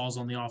also falls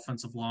on the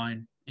offensive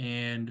line.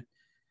 And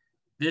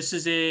this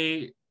is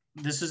a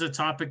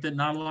topic that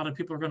not a lot of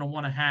people are going to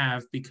want to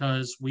have,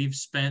 because we've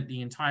spent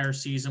the entire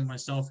season,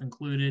 myself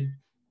included,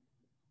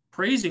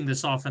 praising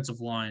this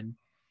offensive line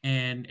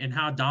and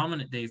how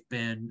dominant they've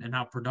been and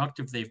how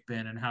productive they've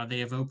been and how they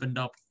have opened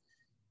up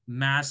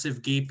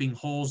massive gaping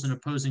holes in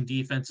opposing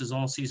defenses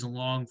all season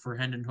long for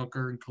Hendon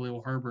Hooker and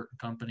Khalil Herbert and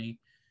company.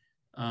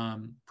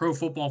 Pro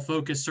Football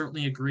Focus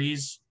certainly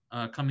agrees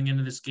coming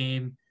into this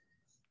game.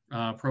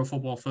 Pro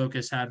Football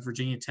Focus had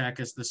Virginia Tech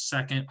as the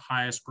second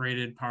highest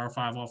graded Power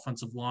 5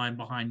 offensive line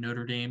behind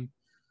Notre Dame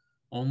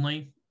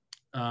only.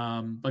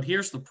 But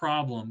here's the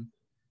problem.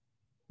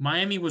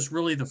 Miami was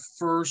really the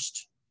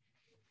first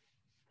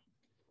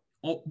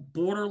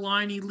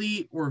borderline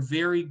elite or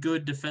very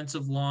good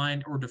defensive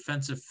line or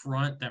defensive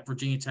front that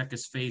Virginia Tech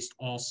has faced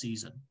all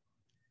season.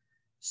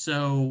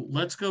 So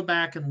let's go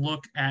back and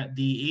look at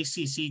the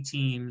ACC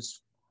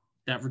teams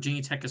that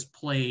Virginia Tech has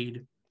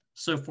played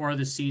so far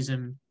this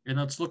season, and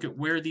let's look at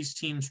where these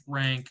teams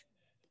rank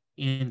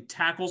in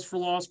tackles for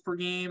loss per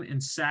game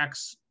and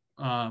sacks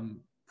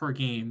per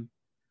game.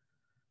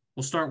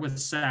 We'll start with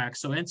sacks.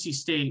 So NC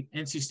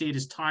State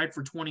is tied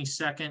for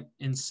 22nd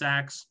in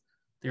sacks.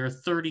 They're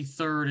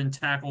 33rd in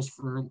tackles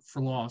for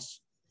loss.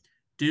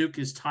 Duke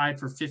is tied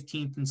for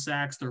 15th in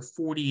sacks. They're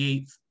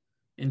 48th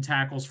in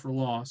tackles for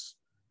loss.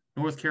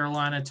 North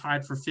Carolina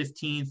tied for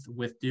 15th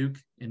with Duke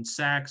in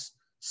sacks,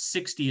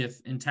 60th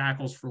in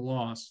tackles for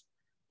loss.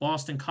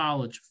 Boston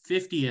College,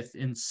 50th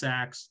in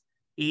sacks,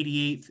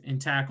 88th in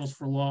tackles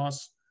for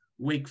loss.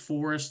 Wake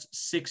Forest,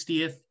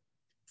 60th,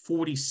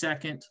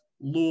 42nd,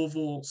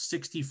 Louisville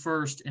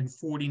 61st and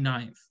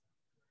 49th.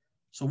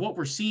 So what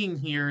we're seeing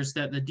here is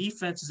that the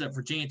defenses that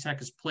Virginia Tech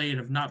has played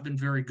have not been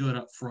very good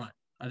up front.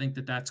 I think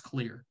that that's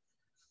clear.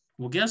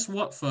 Well, guess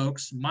what,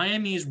 folks?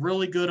 Miami is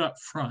really good up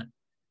front.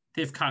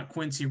 They've got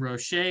Quincy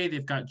Roche.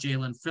 They've got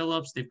Jalen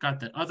Phillips. They've got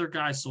that other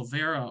guy,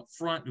 Silvera, up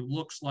front, who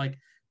looks like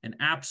an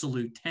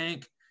absolute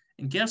tank.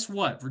 And guess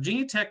what?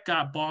 Virginia Tech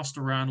got bossed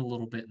around a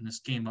little bit in this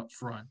game up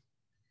front.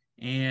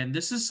 And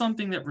this is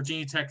something that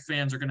Virginia Tech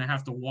fans are going to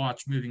have to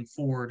watch moving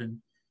forward. And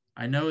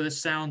I know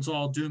this sounds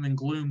all doom and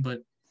gloom, but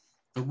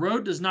the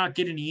road does not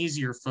get any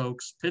easier,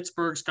 folks.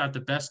 Pittsburgh's got the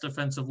best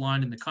defensive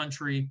line in the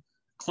country.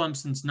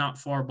 Clemson's not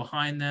far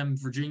behind them.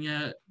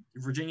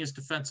 Virginia's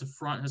defensive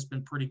front has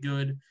been pretty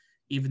good,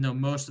 even though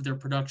most of their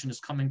production is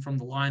coming from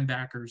the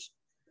linebackers.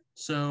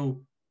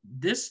 So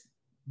this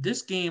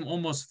game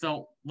almost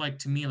felt like,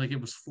 to me, like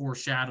it was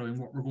foreshadowing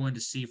what we're going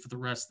to see for the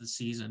rest of the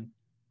season.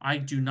 I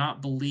do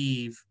not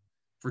believe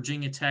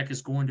Virginia Tech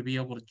is going to be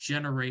able to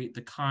generate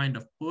the kind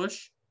of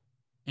push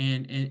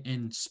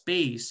and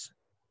space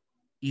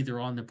either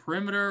on the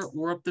perimeter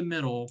or up the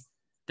middle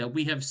that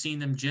we have seen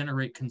them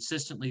generate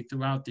consistently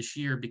throughout this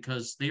year,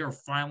 because they are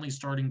finally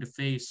starting to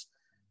face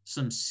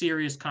some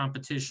serious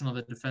competition on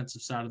the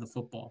defensive side of the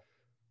football.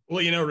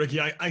 Well, Ricky,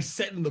 I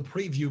said in the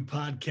preview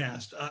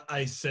podcast,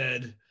 I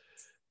said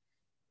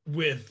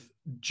with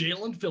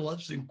Jalen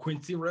Phillips and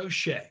Quincy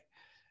Roche,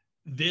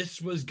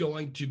 this was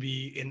going to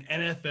be an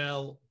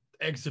NFL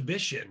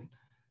exhibition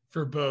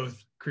for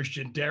both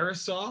Christian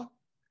Darrisaw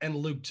and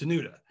Luke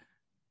Tenuta.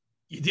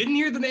 You didn't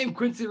hear the name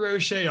Quincy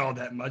Roche all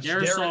that much.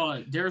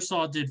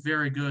 Darrisaw did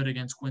very good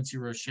against Quincy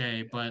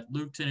Roche, but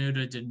Luke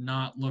Tenuta did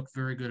not look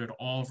very good at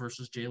all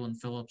versus Jalen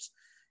Phillips.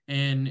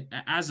 And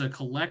as a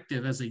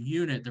collective, as a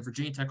unit, the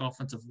Virginia Tech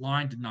offensive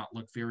line did not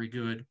look very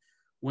good.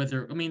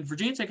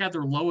 Virginia Tech had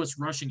their lowest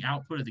rushing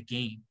output of the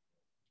game,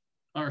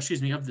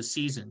 of the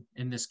season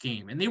in this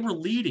game. And they were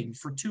leading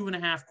for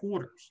 2.5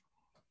 quarters.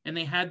 And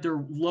they had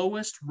their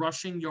lowest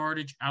rushing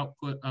yardage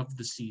output of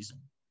the season.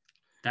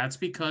 That's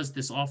because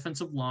this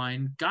offensive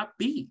line got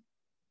beat.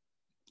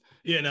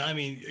 Yeah, no,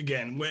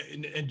 again,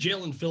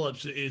 Jalen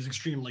Phillips is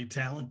extremely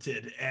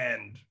talented,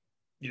 and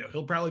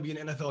he'll probably be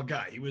an NFL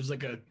guy. He was I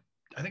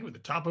think with the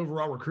top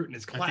overall recruit in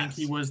his class. I think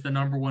he was the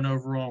number 1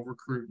 overall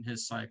recruit in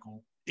his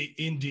cycle.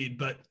 Indeed,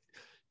 but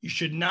you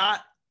should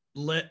not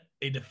let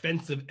a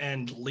defensive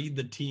end lead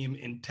the team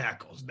in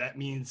tackles. That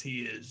means he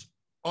is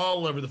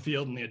all over the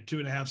field, and he had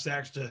 2.5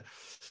 sacks to,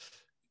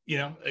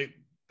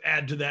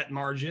 add to that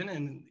margin.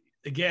 And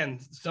again,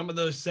 some of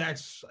those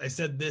sacks, I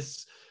said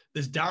this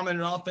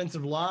dominant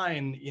offensive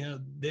line,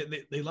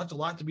 they left a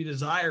lot to be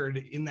desired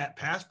in that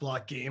pass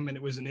block game, and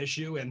it was an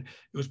issue. And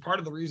it was part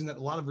of the reason that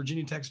a lot of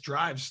Virginia Tech's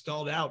drives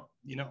stalled out,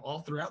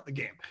 all throughout the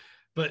game.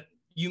 But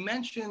you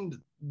mentioned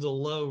the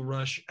low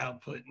rush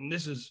output, and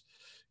this is,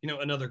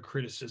 another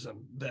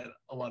criticism that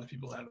a lot of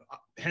people have.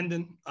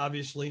 Hendon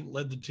obviously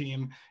led the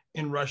team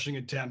in rushing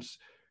attempts.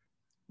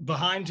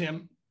 Behind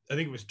him, I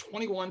think it was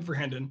 21 for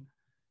Hendon.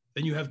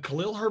 Then you have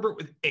Khalil Herbert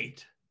with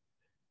 8.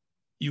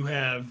 You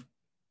have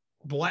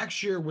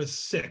Blackshear with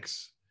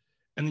 6.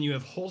 And then you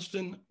have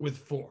Holston with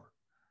 4.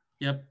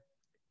 Yep.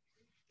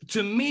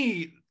 To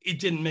me, it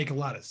didn't make a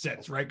lot of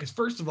sense, right? Because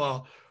first of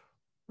all,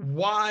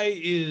 why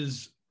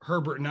is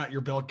Herbert not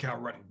your bell cow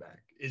running back?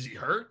 Is he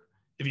hurt?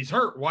 If he's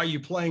hurt, why are you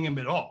playing him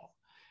at all?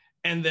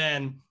 And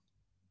then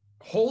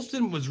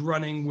Holston was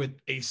running with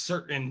a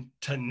certain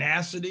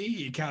tenacity.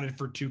 He accounted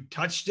for 2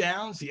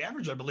 touchdowns. He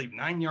averaged, I believe,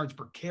 9 yards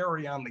per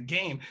carry on the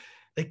game.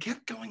 They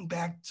kept going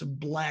back to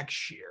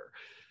Blackshear.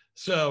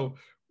 So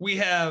we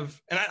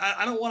have, and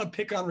I don't want to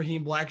pick on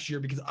Raheem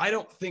Blackshear because I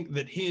don't think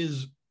that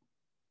his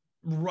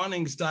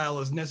running style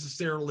is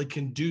necessarily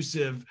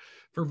conducive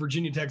for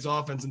Virginia Tech's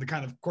offense and the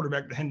kind of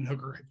quarterback that Hendon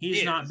Hooker is.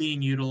 He's not being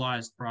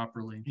utilized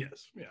properly.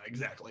 Yes. Yeah,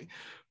 exactly.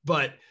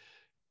 But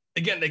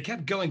again, they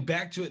kept going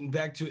back to it and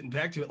back to it and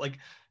back to it. Like,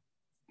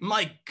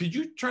 Mike, could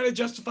you try to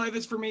justify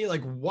this for me?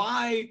 Like,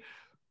 why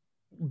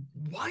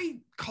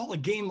call a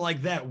game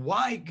like that?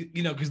 Why,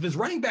 because this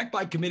running back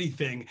by committee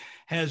thing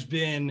has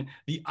been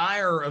the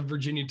ire of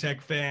Virginia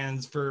Tech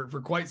fans for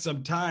quite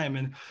some time.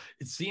 And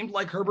it seemed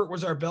like Herbert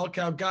was our bell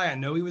cow guy. I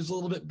know he was a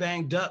little bit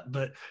banged up,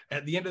 but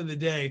at the end of the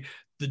day,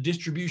 the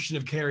distribution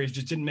of carries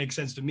just didn't make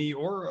sense to me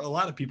or a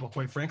lot of people,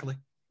 quite frankly.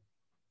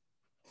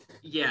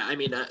 Yeah,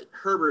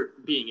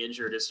 Herbert being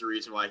injured is the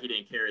reason why he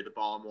didn't carry the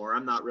ball more.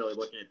 I'm not really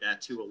looking at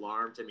that too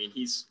alarmed.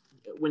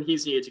 When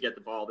he's needed to get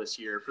the ball this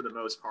year, for the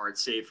most part,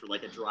 save for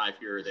like a drive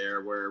here or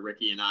there where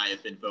Ricky and I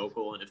have been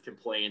vocal and have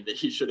complained that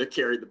he should have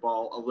carried the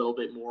ball a little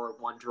bit more,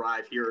 one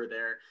drive here or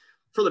there.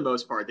 For the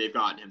most part, they've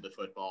gotten him the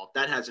football.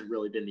 That hasn't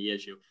really been the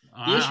issue.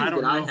 I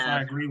don't know if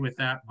I agree with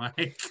that,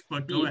 Mike,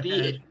 but go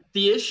ahead.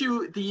 The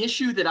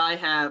issue that I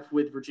have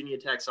with Virginia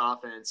Tech's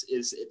offense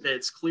is that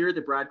it's clear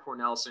that Brad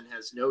Cornelsen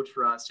has no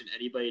trust in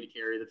anybody to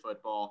carry the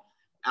football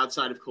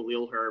outside of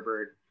Khalil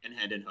Herbert and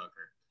Hendon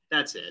Hooker.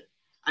 That's it.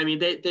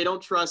 They don't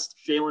trust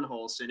Jalen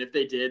Holston. If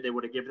they did, they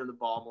would have given him the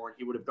ball more, and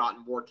he would have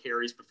gotten more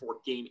carries before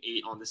game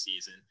 8 on the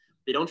season.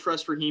 They don't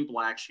trust Raheem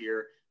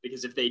Blackshear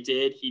because if they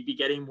did, he'd be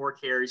getting more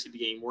carries, he'd be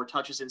getting more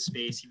touches in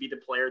space, he'd be the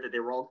player that they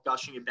were all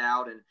gushing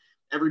about, and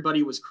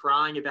everybody was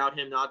crying about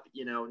him not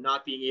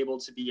being able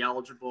to be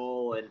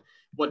eligible and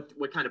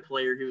what kind of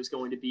player he was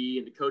going to be,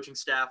 and the coaching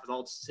staff was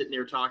all sitting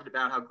there talking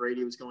about how great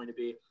he was going to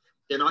be.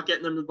 They're not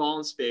getting them the ball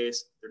in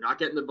space. They're not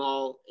getting the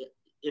ball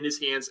in his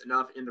hands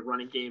enough in the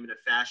running game in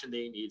a fashion that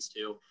he needs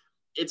to.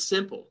 It's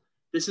simple.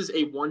 This is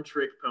a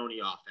one-trick pony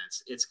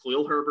offense. It's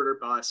Khalil Herbert or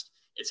bust.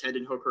 It's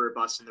Hendon Hooker or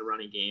bust in the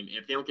running game. And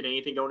if they don't get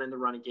anything going in the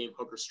running game,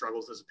 Hooker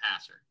struggles as a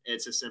passer.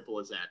 It's as simple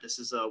as that. This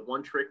is a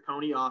one-trick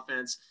pony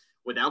offense.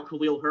 Without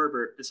Khalil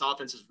Herbert, this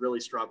offense is really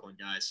struggling,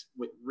 guys.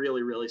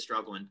 Really, really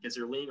struggling because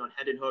they're leaning on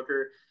Hendon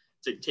Hooker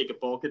to take a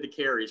bulk of the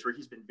carries, where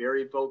he's been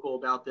very vocal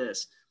about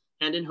this.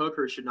 Hendon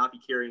Hooker should not be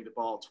carrying the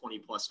ball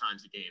 20-plus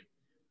times a game.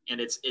 And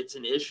it's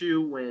an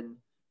issue when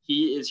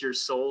he is your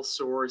sole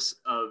source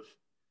of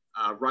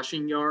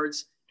rushing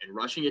yards and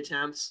rushing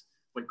attempts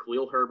when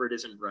Khalil Herbert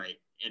isn't right.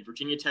 And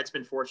Virginia Tech's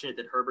been fortunate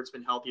that Herbert's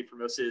been healthy for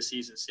most of the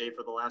season, save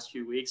for the last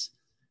few weeks.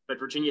 But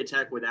Virginia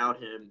Tech without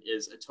him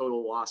is a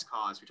total lost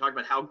cause. We talk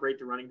about how great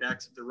the running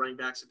backs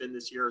have been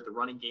this year, the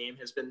running game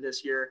has been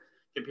this year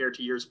compared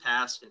to years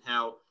past, and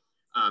how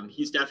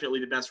he's definitely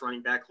the best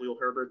running back, Khalil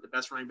Herbert, the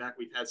best running back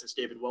we've had since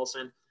David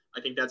Wilson.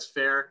 I think that's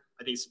fair.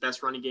 I think it's the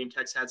best running game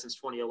Tech's had since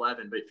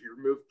 2011. But if you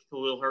remove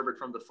Khalil Herbert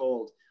from the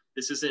fold,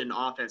 this isn't an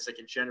offense that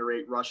can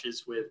generate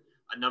rushes with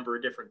a number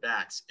of different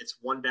backs. It's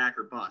one back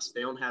or bust.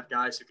 They don't have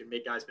guys who can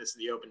make guys miss in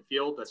the open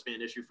field. That's been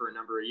an issue for a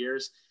number of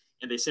years.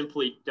 And they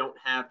simply don't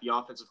have the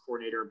offensive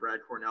coordinator, Brad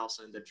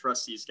Cornelson, that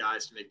trusts these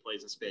guys to make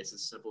plays in space.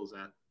 It's as simple as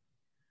that.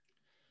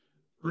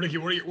 Ricky,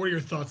 what are your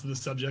thoughts on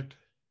this subject?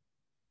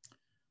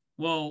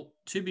 Well,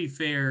 to be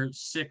fair,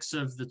 6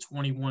 of the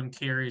 21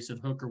 carries that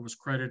Hooker was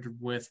credited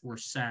with were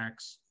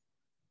sacks.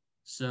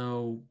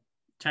 So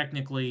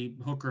technically,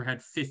 Hooker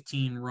had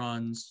 15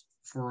 runs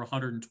for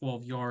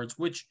 112 yards,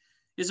 which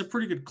is a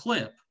pretty good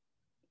clip,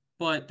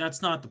 but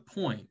that's not the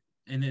point.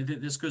 And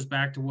this goes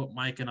back to what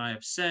Mike and I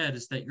have said,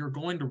 is that you're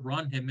going to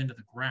run him into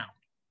the ground.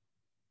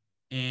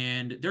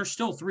 And there's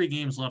still 3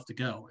 games left to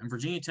go. And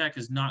Virginia Tech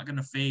is not going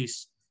to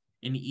face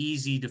an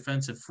easy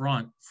defensive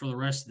front for the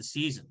rest of the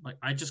season. Like,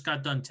 I just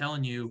got done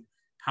telling you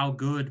how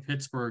good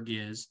Pittsburgh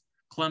is.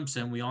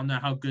 Clemson, we all know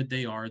how good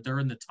they are. They're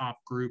in the top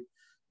group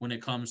when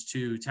it comes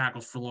to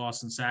tackles for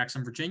loss and sacks,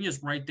 and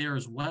Virginia's right there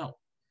as well.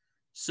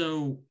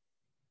 So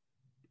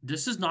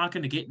this is not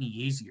going to get any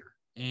easier.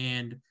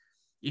 And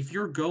if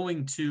you're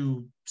going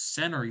to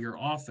center your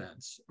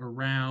offense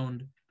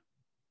around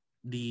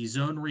the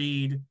zone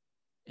read,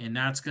 and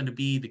that's going to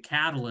be the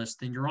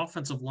catalyst, then your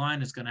offensive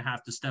line is going to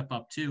have to step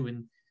up too.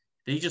 And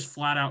they just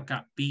flat out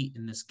got beat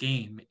in this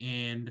game.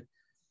 And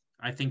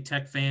I think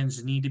Tech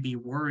fans need to be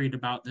worried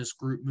about this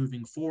group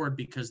moving forward,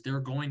 because they're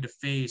going to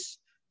face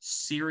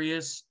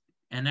serious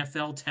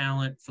NFL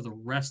talent for the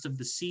rest of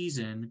the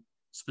season,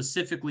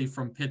 specifically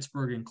from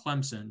Pittsburgh and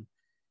Clemson.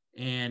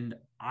 And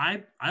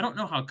I don't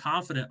know how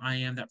confident I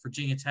am that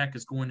Virginia Tech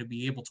is going to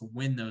be able to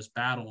win those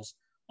battles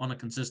on a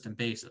consistent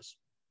basis.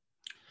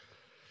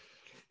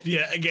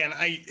 Yeah, again,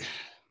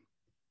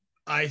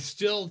 I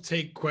still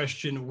take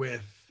question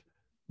with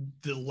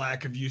the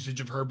lack of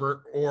usage of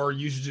Herbert or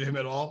usage of him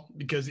at all,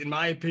 because in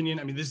my opinion,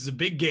 I mean, this is a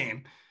big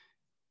game.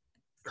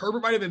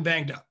 Herbert might have been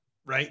banged up,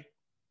 right?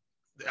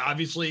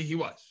 Obviously he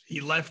was. He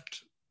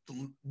left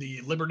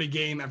the Liberty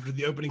game after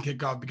the opening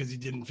kickoff because he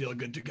didn't feel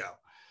good to go.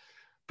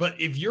 But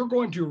if you're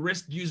going to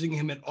risk using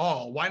him at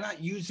all, why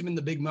not use him in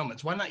the big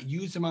moments? Why not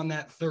use him on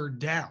that third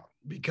down?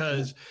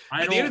 Because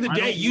at the end of the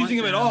day, using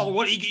him at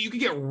all, you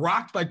could get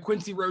rocked by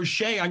Quincy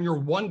Roche on your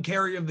one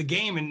carry of the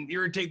game and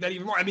irritate that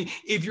even more. I mean,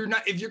 if you're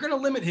going to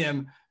limit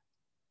him,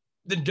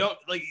 then don't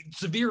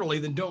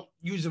then don't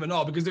use him at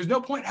all, because there's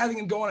no point having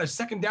him go on a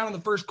second down in the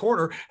first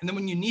quarter. And then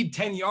when you need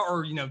 10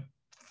 yards or,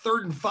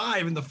 3rd and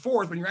 5 in the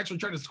fourth, when you're actually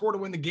trying to score to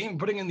win the game,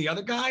 putting in the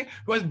other guy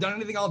who hasn't done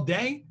anything all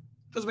day,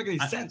 doesn't make any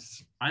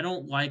sense. I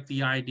don't like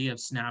the idea of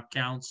snap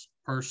counts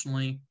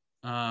personally,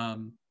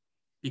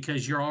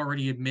 because you're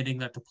already admitting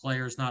that the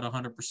player is not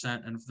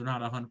 100%, and if they're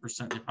not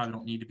 100%, they probably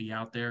don't need to be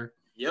out there.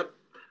 Yep.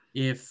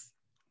 If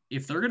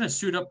they're going to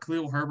suit up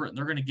Khalil Herbert and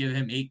they're going to give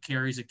him 8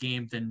 carries a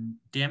game, then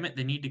damn it,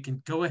 they need to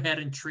go ahead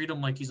and treat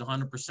him like he's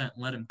 100% and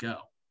let him go.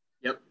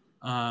 Yep.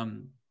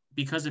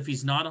 Because if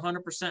he's not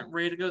 100%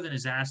 ready to go, then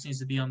his ass needs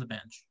to be on the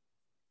bench.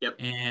 Yep.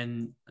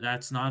 And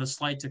that's not a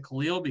slight to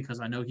Khalil, because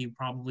I know he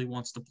probably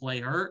wants to play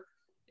hurt,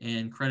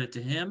 and credit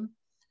to him.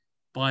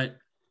 But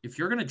if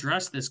you're going to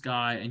dress this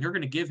guy and you're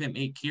going to give him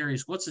 8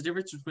 carries, what's the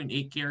difference between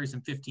 8 carries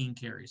and 15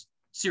 carries?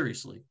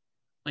 Seriously.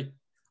 Like,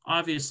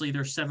 obviously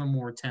there's 7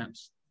 more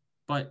attempts,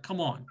 but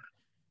come on.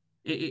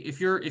 If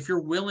you're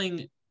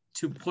willing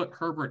to put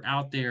Herbert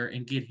out there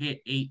and get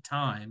hit 8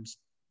 times,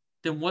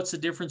 then what's the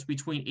difference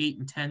between 8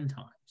 and 10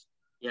 times?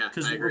 Yeah,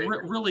 because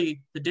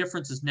really the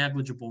difference is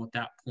negligible at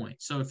that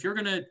point. So if you're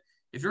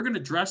gonna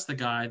dress the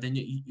guy, then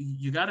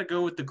you got to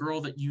go with the girl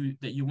that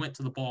you went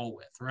to the ball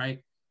with,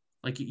 right?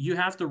 Like, you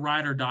have to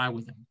ride or die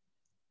with him.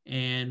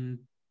 And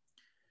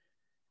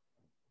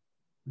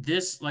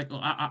this, like,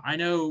 I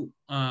know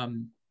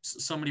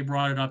somebody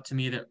brought it up to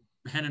me that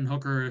Hendon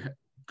Hooker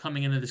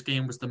coming into this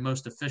game was the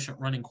most efficient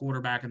running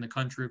quarterback in the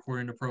country,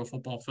 according to Pro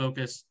Football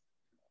Focus.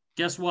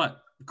 Guess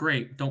what?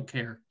 Great. Don't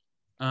care.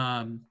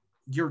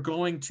 You're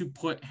going to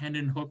put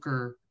Hendon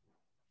Hooker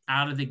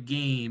out of the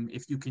game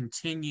if you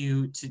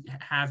continue to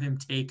have him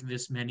take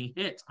this many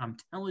hits. I'm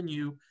telling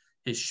you,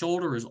 his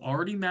shoulder is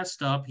already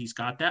messed up. He's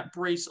got that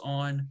brace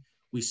on.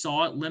 We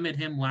saw it limit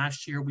him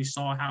last year. We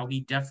saw how he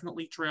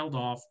definitely trailed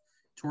off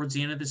towards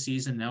the end of the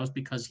season. That was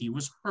because he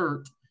was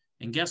hurt.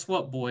 And guess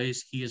what,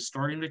 boys? He is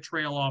starting to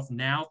trail off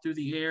now through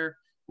the air.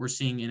 We're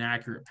seeing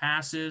inaccurate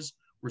passes.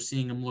 We're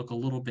seeing him look a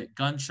little bit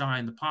gun-shy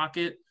in the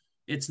pocket.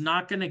 It's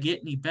not going to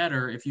get any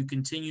better if you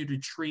continue to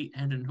treat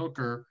Hendon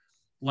Hooker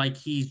like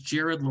he's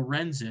Jared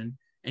Lorenzen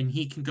and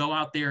he can go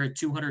out there at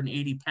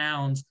 280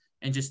 pounds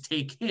and just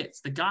take hits.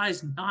 The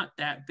guy's not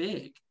that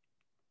big.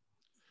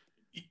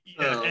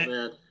 Oh,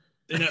 man.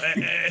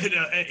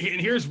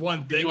 And here's one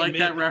thing. Did you like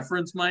that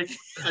reference, Mike?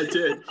 I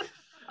did.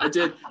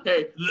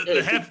 Hey,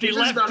 the hefty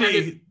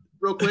lefty.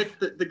 Real quick,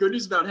 the good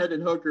news about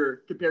Hendon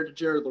Hooker compared to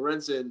Jared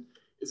Lorenzen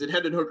is that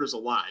Hendon Hooker's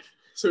alive.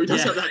 So he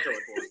does have that going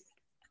for him.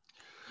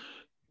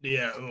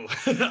 Yeah.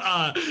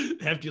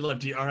 Hefty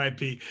lefty,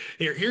 RIP.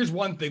 Here's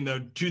one thing,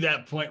 though, to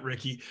that point,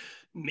 Ricky.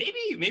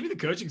 Maybe the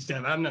coaching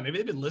staff, I don't know, maybe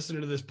they've been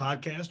listening to this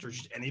podcast or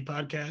just any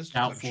podcast.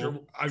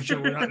 I'm sure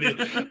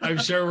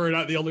we're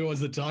not the only ones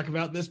that talk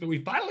about this, but we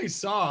finally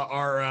saw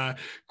our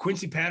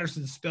Quincy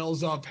Patterson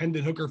spells off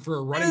Hendon Hooker for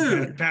a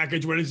running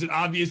package when it's an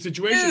obvious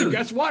situation. And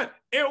guess what?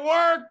 It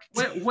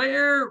worked.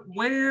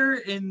 Where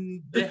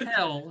in the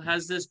hell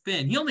has this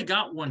been? He only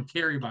got one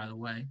carry, by the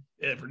way.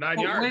 Yeah, for 9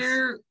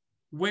 yards.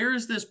 Where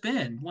has this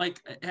been? Like,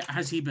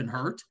 has he been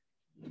hurt?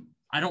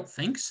 I don't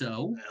think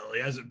so. Well, he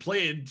hasn't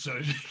played,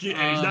 so he's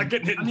not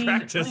getting it in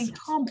practice. I mean,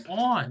 come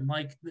on.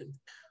 Like,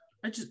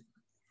 I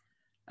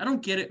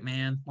don't get it,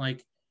 man.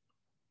 Like,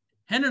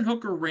 Hendon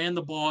Hooker ran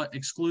the ball,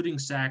 excluding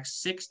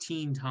sacks,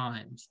 16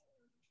 times.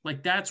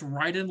 Like, that's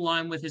right in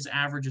line with his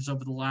averages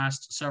over the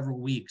last several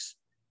weeks.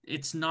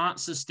 It's not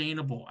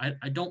sustainable.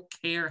 I don't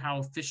care how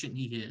efficient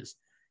he is.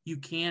 You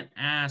can't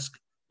ask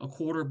a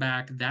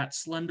quarterback that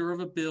slender of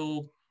a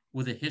build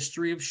with a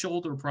history of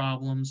shoulder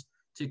problems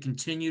to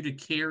continue to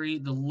carry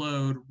the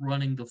load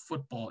running the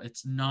football.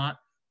 It's not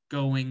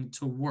going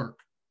to work.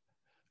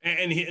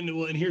 And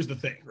here's the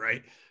thing,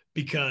 right?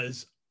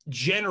 Because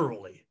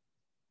generally,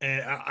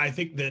 and I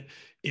think that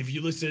if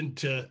you listen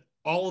to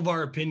all of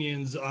our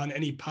opinions on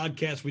any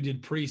podcast we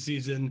did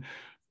preseason,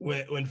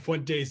 when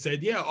Fuente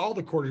said, yeah, all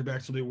the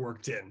quarterbacks will be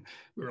worked in,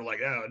 we were like,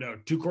 oh, no,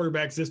 2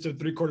 quarterback system,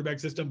 3 quarterback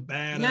system,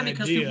 bad idea. Yeah,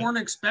 because we weren't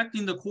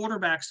expecting the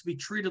quarterbacks to be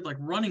treated like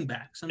running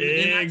backs. And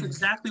that's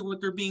exactly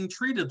what they're being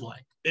treated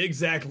like.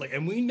 Exactly.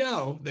 And we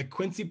know that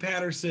Quincy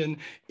Patterson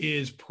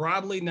is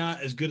probably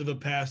not as good of a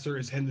passer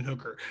as Hendon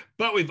Hooker.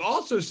 But we've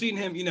also seen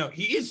him,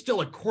 he is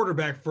still a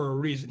quarterback for a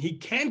reason. He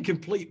can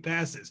complete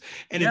passes.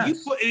 And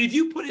if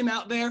you put him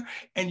out there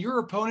and your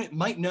opponent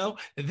might know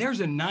that there's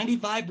a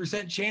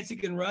 95% chance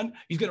he's going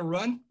to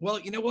run, well,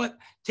 you know what?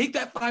 Take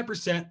that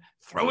 5%,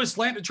 throw a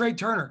slant to Trey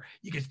Turner.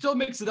 You can still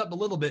mix it up a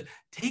little bit.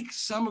 Take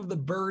some of the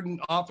burden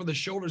off of the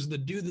shoulders of the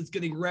dude that's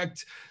getting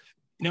wrecked,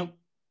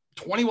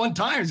 21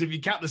 times if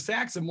you count the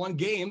sacks in one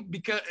game,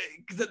 because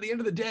at the end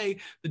of the day,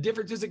 the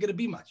difference isn't going to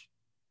be much.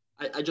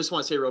 I just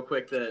want to say real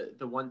quick, the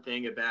one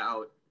thing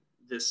about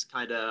this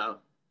kind of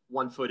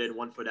 1 foot in,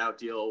 1 foot out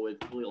deal with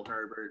Khalil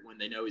Herbert when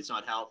they know he's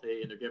not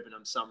healthy and they're giving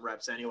him some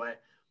reps anyway,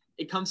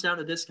 it comes down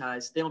to this,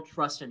 guys. They don't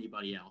trust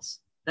anybody else.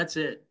 That's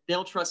it. They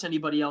don't trust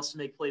anybody else to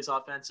make plays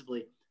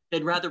offensively.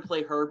 They'd rather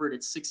play Herbert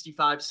at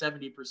 65,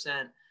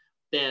 70%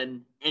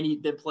 than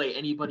play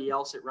anybody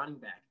else at running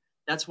back.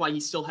 That's why he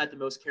still had the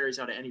most carries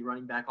out of any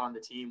running back on the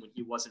team when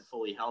he wasn't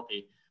fully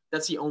healthy.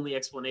 That's the only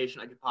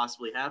explanation I could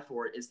possibly have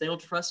for it, is they don't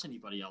trust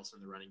anybody else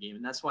in the running game,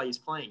 and that's why he's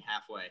playing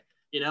halfway.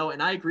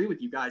 And I agree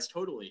with you guys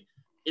totally.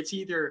 It's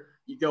either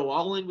you go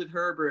all in with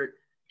Herbert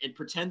and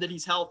pretend that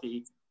he's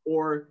healthy,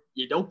 or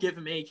you don't give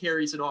him any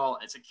carries at all.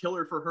 It's a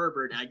killer for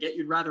Herbert, and I get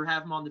you'd rather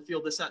have him on the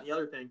field, this, that, and the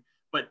other thing.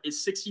 But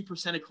is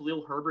 60% of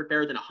Khalil Herbert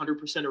better than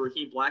 100% of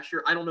Raheem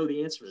Blackshear? I don't know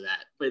the answer to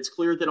that. But it's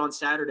clear that on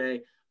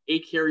Saturday,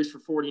 8 carries for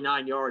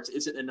 49 yards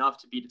isn't enough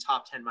to beat a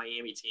top 10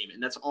 Miami team.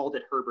 And that's all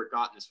that Herbert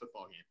got in this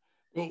football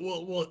game.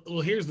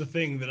 Well, here's the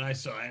thing that I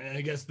saw. And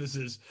I guess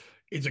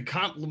it's a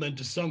compliment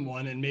to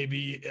someone and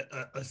maybe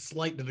a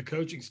slight to the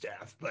coaching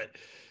staff. But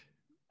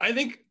I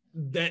think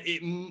that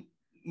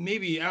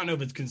maybe, I don't know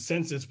if it's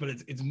consensus, but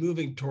it's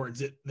moving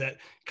towards it, that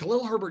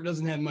Khalil Herbert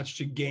doesn't have much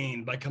to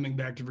gain by coming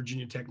back to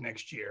Virginia Tech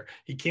next year.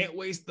 He can't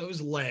waste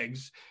those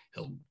legs.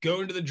 He'll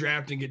go into the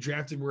draft and get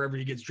drafted wherever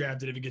he gets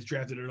drafted, if he gets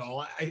drafted at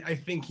all. I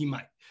think he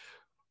might.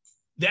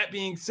 That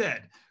being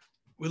said,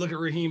 we look at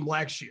Raheem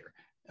Blackshear,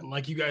 and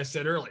like you guys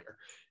said earlier,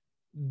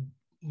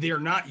 they're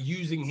not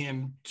using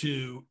him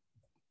to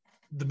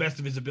the best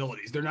of his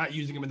abilities. They're not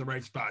using him in the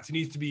right spots. He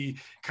needs to be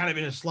kind of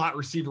in a slot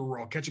receiver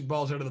role, catching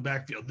balls out of the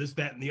backfield, this,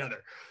 that, and the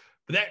other.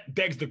 But that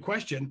begs the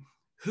question,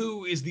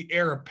 who is the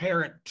heir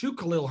apparent to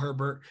Khalil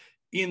Herbert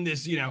in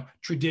this,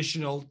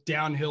 traditional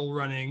downhill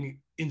running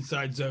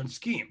inside zone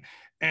scheme.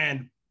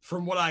 And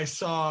from what I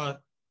saw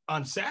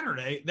on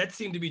Saturday, that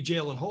seemed to be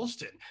Jalen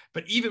Holston.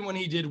 But even when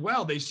he did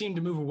well, they seemed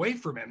to move away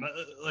from him.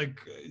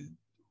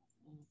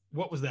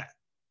 What was that?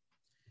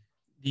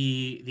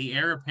 The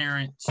heir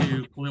apparent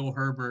to Khalil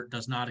Herbert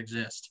does not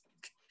exist.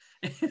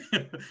 He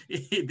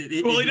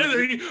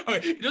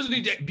doesn't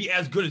need to be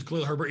as good as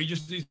Khalil Herbert. He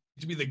just needs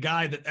to be the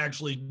guy that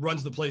actually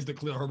runs the plays that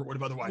Khalil Herbert would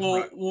have otherwise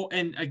run. Well,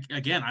 and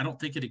again, I don't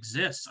think it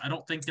exists. I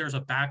don't think there's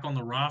a back on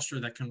the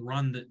roster that can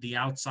run the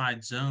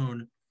outside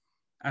zone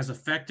as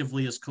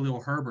effectively as Khalil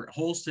Herbert.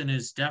 Holston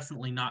is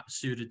definitely not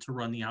suited to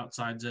run the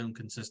outside zone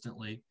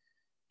consistently.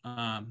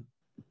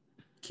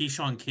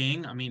 Keyshawn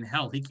King, I mean,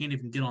 hell, he can't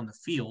even get on the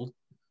field.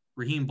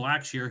 Raheem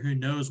Blackshear, who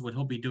knows what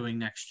he'll be doing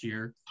next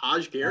year.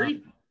 Taj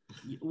Gary?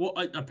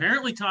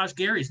 Apparently Taj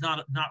Gary's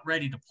not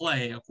ready to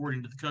play,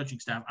 according to the coaching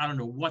staff. I don't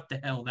know what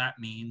the hell that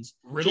means.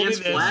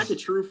 Chance Black, a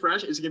true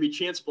freshman? Is it going to be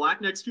Chance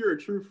Black next year, a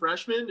true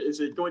freshman? Is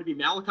it going to be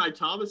Malachi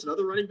Thomas,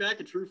 another running back,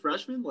 a true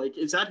freshman?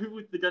 Is that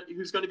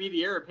who's going to be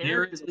the heir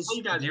apparent?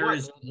 There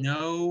is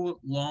no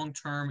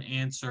long-term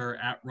answer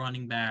at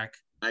running back.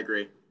 I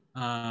agree.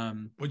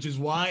 Which is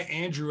why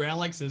Andrew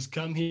Alex has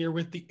come here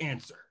with the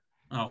answer.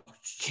 Oh,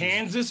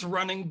 Kansas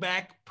running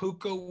back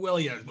Puka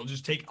Williams. We'll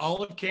just take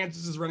all of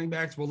Kansas's running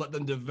backs. We'll let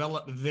them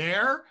develop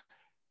there,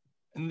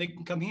 and they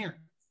can come here.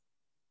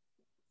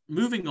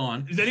 Moving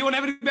on. Does anyone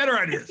have any better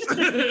ideas?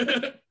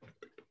 The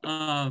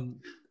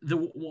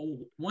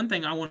one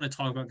thing I want to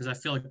talk about, because I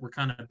feel like we're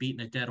kind of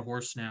beating a dead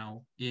horse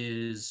now,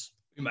 is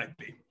we might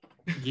be.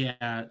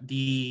 Yeah,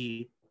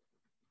 the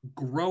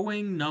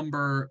growing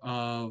number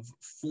of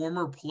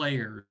former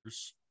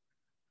players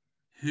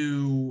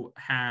who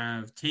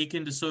have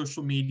taken to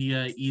social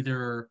media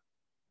either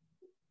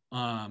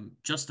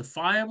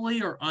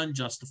justifiably or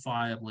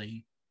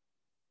unjustifiably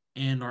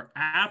and are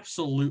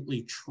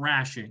absolutely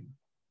trashing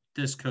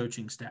this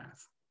coaching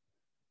staff.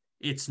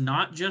 It's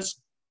not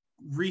just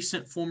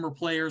recent former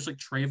players like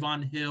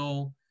Trayvon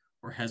Hill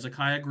or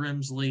Hezekiah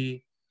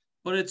Grimsley,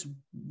 but it's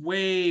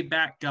way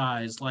back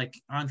guys like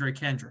Andre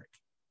Kendrick.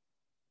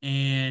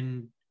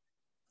 And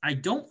I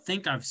don't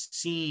think I've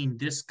seen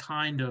this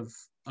kind of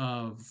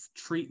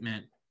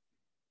treatment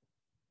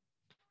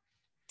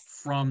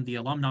from the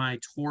alumni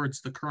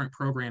towards the current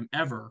program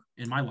ever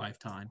in my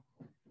lifetime.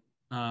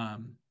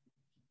 And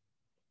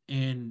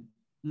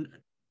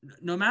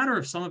no matter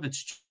if some of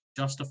it's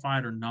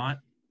justified or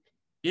not,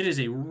 it is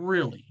a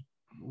really,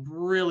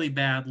 really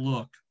bad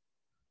look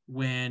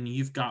when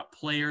you've got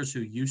players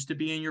who used to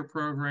be in your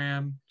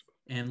program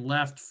and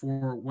left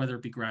for whether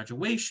it be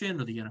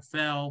graduation or the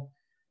NFL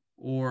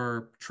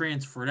or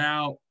transferred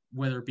out,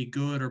 whether it be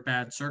good or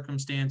bad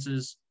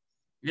circumstances.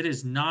 It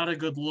is not a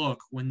good look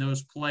when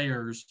those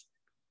players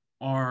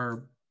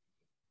are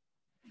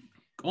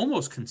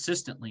almost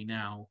consistently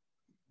now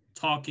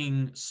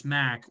talking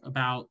smack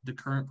about the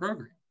current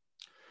program.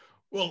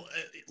 Well,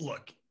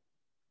 look,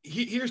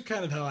 here's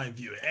kind of how I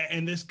view it.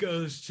 And this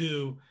goes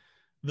to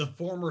the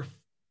former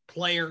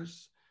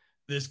players.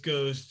 This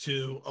goes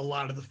to a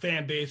lot of the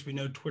fan base. We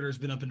know Twitter's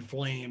been up in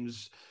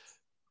flames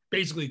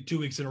basically 2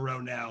 weeks in a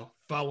row now,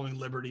 following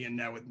Liberty and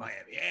now with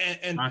Miami.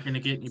 And not going to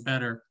get any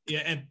better.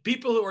 Yeah, and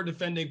people who are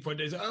defending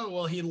Fuentes,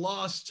 he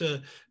lost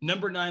to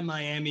number 9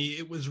 Miami.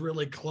 It was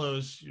really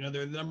close.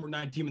 They're the number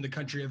 9 team in the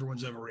country.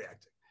 Everyone's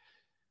overreacting.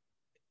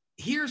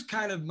 Here's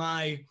kind of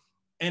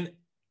and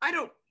I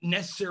don't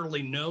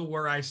necessarily know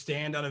where I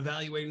stand on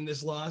evaluating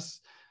this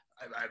loss.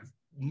 I've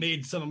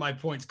made some of my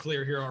points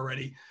clear here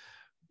already.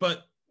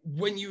 But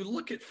when you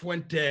look at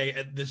Fuente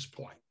at this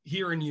point,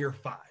 here in year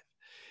 5,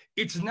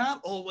 it's not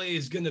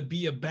always going to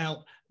be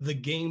about the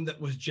game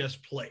that was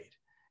just played.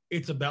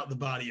 It's about the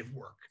body of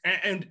work.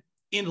 And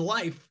in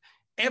life,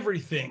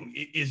 everything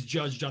is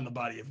judged on the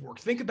body of work.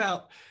 Think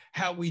about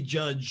how we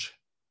judge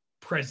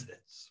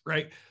presidents,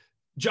 right?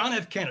 John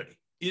F. Kennedy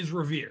is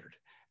revered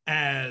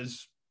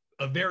as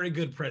a very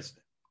good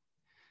president.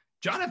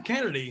 John F.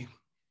 Kennedy,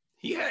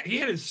 he had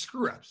his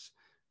screw-ups.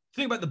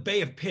 Think about the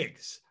Bay of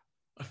Pigs,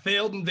 a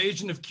failed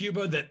invasion of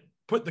Cuba that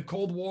put the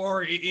Cold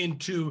War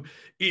into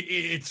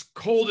its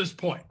coldest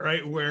point,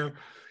 right? Where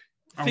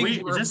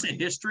is this a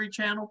History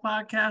Channel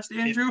podcast,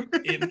 Andrew?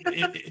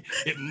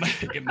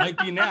 It might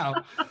be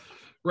now,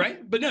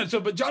 right? But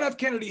John F.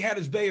 Kennedy had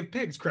his Bay of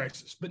Pigs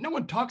crisis, but no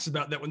one talks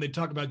about that when they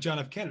talk about John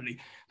F. Kennedy.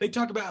 They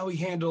talk about how he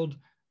handled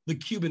the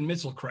Cuban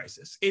Missile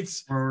Crisis.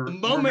 It's the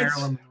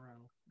moments.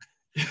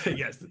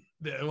 Yes,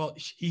 well,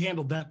 he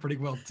handled that pretty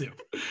well too.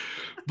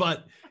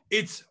 But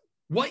it's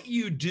what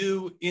you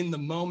do in the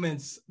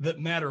moments that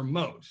matter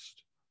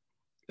most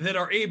that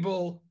are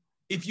able,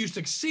 if you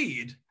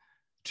succeed,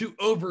 to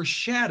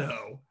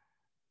overshadow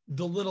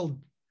the little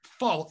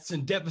faults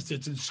and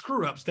deficits and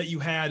screw-ups that you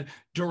had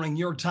during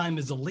your time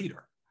as a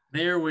leader.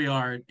 There we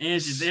are.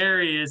 Andrew,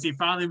 there he is. He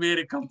finally made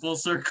it come full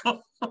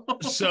circle.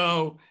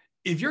 So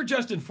if you're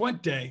Justin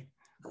Fuente,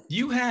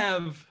 you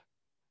have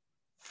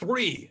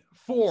 3,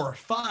 4,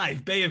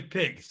 5 Bay of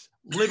Pigs,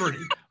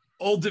 Liberty,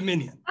 Old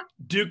Dominion,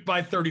 Duke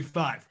by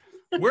 35.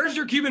 Where's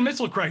your Cuban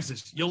Missile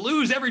Crisis? You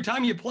lose every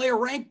time you play a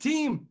ranked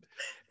team.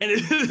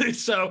 And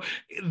so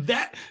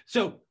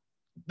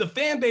the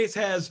fan base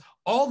has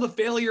all the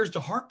failures to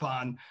harp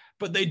on,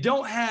 but they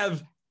don't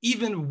have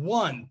even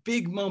one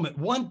big moment,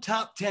 one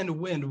top 10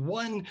 win,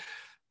 one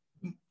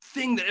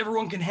thing that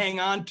everyone can hang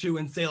on to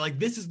and say, like,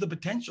 this is the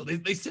potential.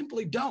 They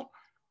simply don't.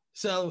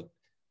 So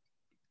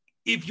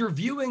if you're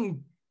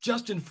viewing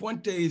Justin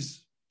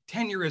Fuente's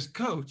tenure as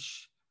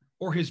coach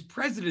or his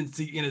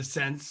presidency in a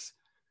sense,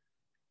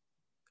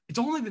 it's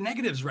only the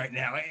negatives right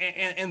now.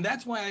 And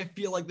that's why I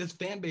feel like this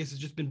fan base has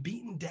just been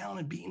beaten down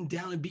and beaten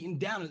down and beaten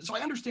down. And so I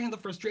understand the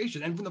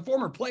frustration. And from the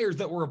former players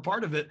that were a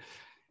part of it,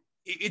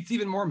 it's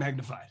even more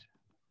magnified.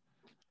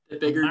 The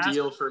bigger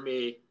deal for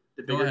me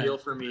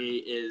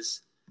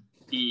is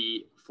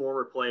the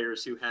former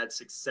players who had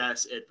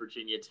success at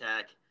Virginia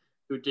Tech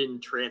who didn't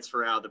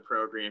transfer out of the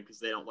program because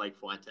they don't like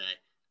Fuente.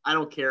 I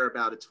don't care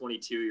about a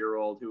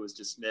 22-year-old who was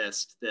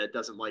dismissed that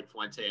doesn't like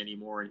Fuente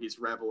anymore and he's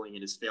reveling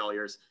in his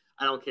failures.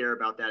 I don't care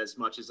about that as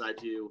much as I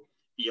do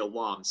the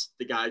alums,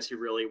 the guys who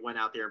really went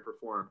out there and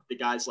performed, the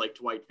guys like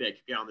Dwight Vick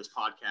who get on this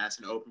podcast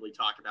and openly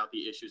talk about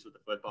the issues with the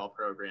football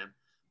program.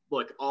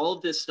 Look, all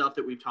of this stuff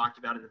that we've talked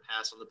about in the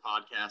past on the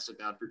podcast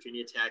about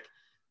Virginia Tech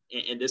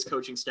and this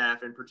coaching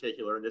staff in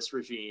particular and this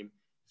regime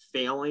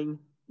failing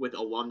with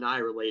alumni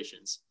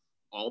relations,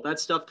 all that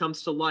stuff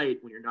comes to light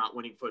when you're not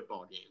winning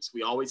football games.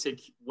 We always say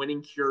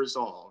winning cures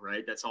all,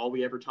 right? That's all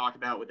we ever talk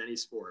about with any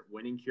sport.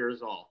 Winning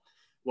cures all.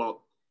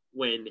 Well,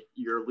 when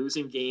you're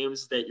losing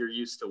games that you're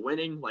used to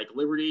winning, like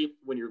Liberty,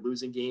 when you're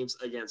losing games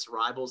against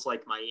rivals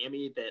like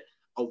Miami, that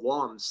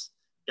alums,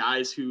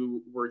 guys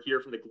who were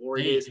here from the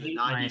glory days in the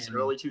 90s and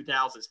early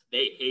 2000s,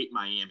 they hate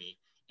Miami.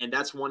 And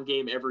that's one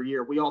game every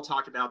year. We all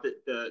talk about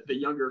the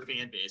younger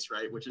fan base,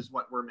 right, which is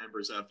what we're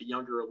members of, the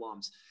younger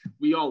alums.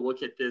 We all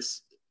look at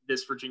this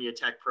Virginia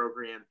Tech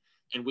program,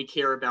 and we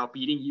care about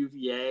beating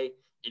UVA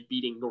and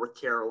beating North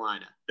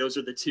Carolina. Those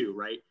are the two,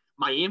 right?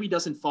 Miami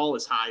doesn't fall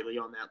as highly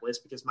on that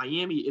list because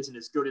Miami isn't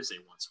as good as they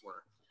once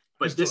were.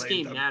 But this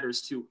game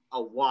matters to a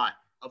lot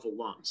of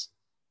alums.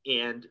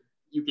 And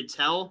you could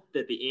tell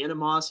that the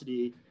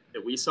animosity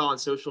that we saw on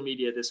social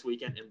media this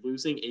weekend and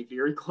losing a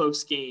very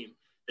close game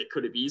that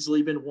could have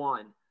easily been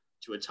won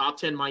to a top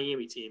 10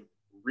 Miami team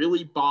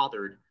really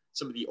bothered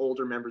some of the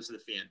older members of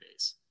the fan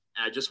base.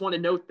 And I just want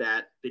to note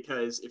that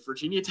because if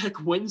Virginia Tech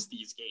wins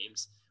these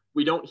games,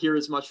 we don't hear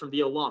as much from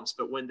the alums.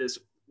 But when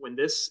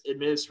this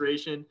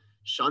administration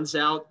shuns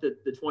out the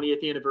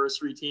 20th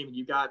anniversary team, and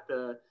you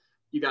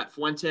got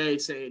Fuente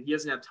saying he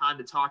doesn't have time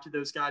to talk to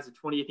those guys at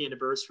 20th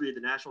anniversary of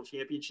the national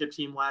championship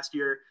team last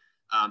year,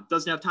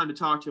 doesn't have time to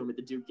talk to them at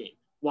the Duke game.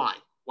 Why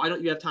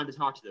don't you have time to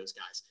talk to those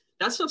guys?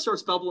 That stuff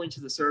starts bubbling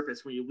to the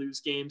surface when you lose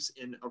games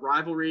in a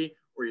rivalry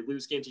or you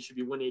lose games you should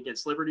be winning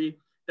against Liberty.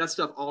 That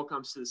stuff all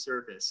comes to the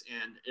surface,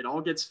 and it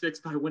all gets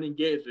fixed by winning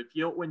games. But if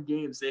you don't win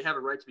games, they have a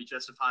right to be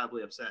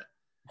justifiably upset.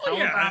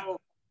 How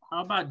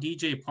about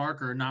DJ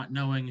Parker not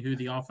knowing who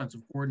the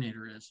offensive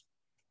coordinator is?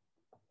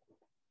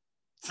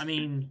 I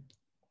mean,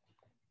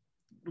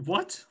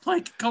 what?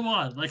 Like, come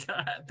on! Like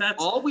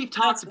that's all we've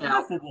talked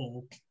about.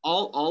 Laughable.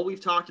 All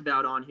we've talked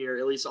about on here,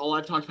 at least all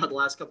I've talked about the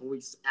last couple of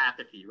weeks, is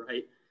apathy,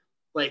 right?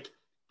 Like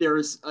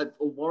there's a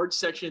large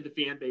section of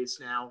the fan base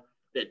now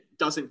that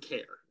doesn't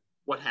care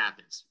what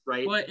happens,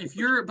 right? But if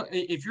you're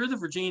the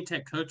Virginia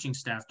Tech coaching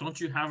staff, don't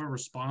you have a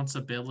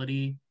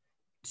responsibility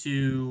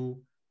to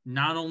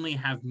not only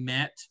have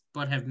met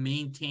but have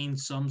maintained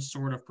some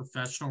sort of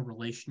professional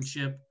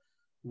relationship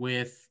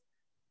with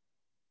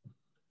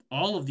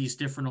all of these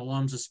different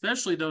alums,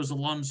 especially those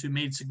alums who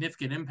made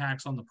significant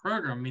impacts on the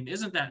program? I mean,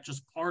 isn't that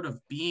just part of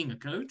being a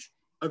coach?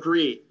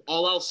 Agree.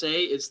 All I'll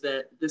say is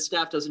that this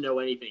staff doesn't know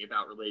anything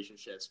about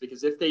relationships,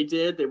 because if they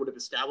did, they would have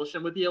established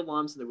them with the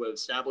alums and they would have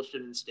established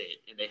it in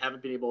state. And they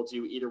haven't been able to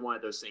do either one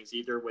of those things,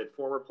 either with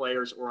former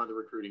players or on the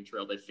recruiting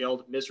trail. They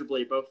failed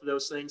miserably at both of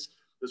those things.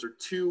 Those are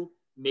two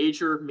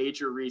major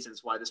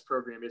reasons why this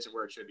program isn't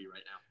where it should be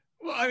right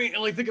now. Well, I mean,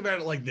 like, think about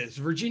it like this.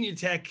 Virginia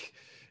Tech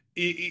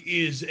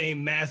is a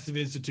massive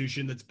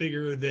institution that's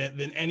bigger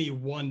than any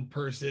one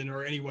person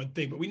or any one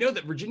thing. But we know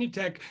that Virginia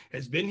Tech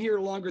has been here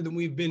longer than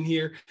we've been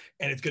here,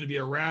 and it's going to be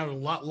around a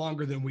lot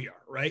longer than we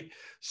are, right?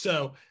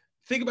 So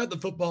think about the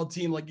football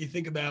team like you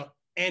think about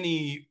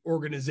any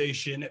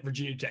organization at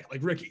Virginia Tech.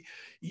 Like, Ricky,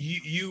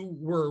 you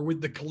were with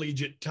the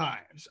Collegiate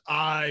Times.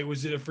 I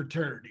was in a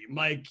fraternity.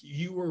 Mike,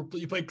 you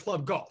played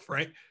club golf,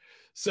 right?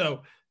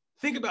 So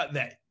think about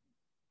that.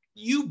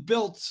 You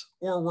built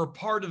or were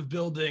part of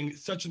building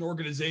such an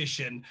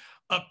organization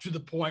up to the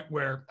point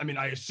where, I mean,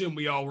 I assume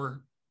we all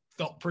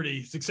felt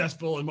pretty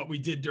successful in what we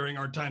did during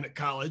our time at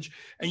college,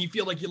 and you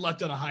feel like you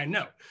left on a high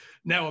note.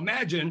 Now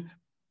imagine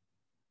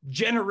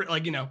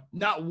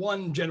not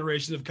one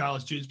generation of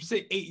college students, but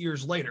say 8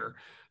 years later,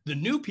 the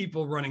new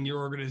people running your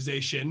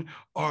organization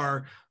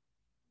are,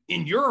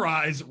 in your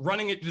eyes,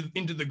 running it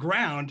into the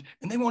ground,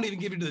 and they won't even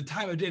give you the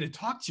time of day to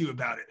talk to you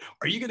about it.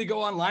 Are you going to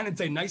go online and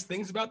say nice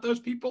things about those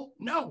people?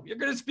 No, you're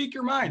going to speak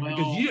your mind,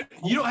 because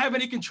you don't have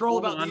any control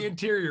about the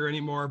interior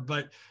anymore.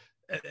 But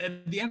at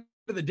the end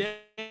of the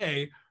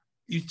day,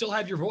 you still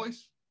have your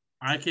voice.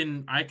 I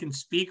can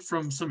speak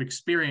from some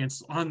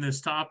experience on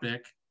this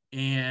topic.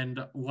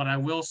 And what I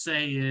will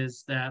say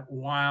is that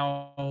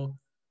while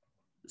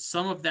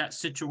some of that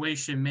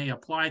situation may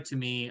apply to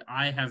me,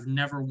 I have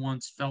never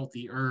once felt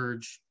the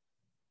urge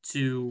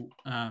to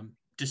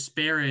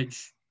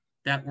disparage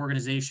that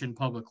organization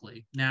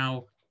publicly.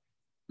 Now,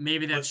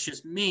 maybe that's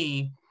just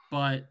me,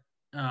 but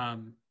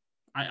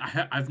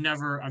I've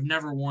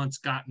never once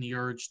gotten the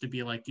urge to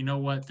be like, you know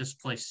what, this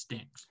place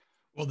stinks.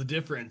 Well, the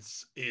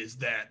difference is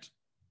that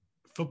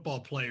football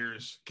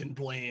players can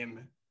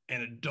blame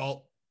an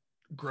adult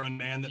grown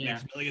man that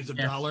makes millions of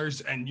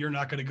dollars, and you're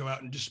not going to go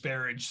out and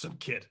disparage some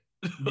kid.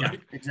 Yeah,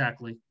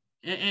 exactly.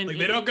 And like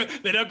they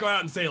don't go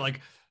out and say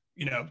like,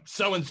 you know,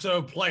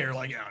 so-and-so player,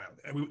 like,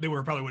 I don't know, they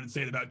probably wouldn't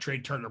say it about Trey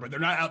Turner, but they're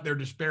not out there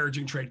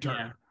disparaging Trey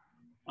Turner.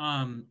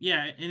 And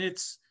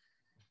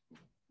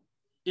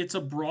it's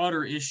a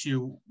broader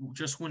issue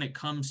just when it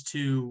comes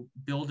to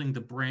building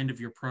the brand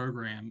of your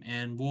program.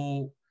 And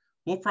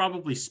we'll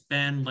probably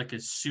spend like a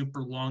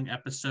super long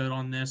episode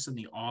on this in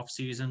the off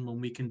season when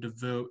we can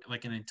devote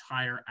like an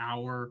entire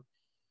hour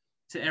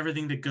to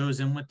everything that goes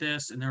in with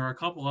this. And there are a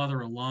couple other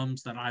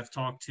alums that I've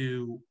talked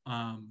to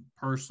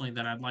personally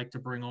that I'd like to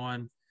bring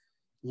on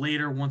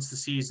later once the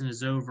season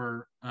is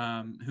over,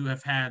 who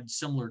have had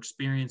similar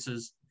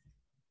experiences.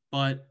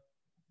 But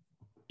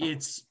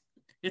it's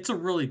a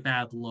really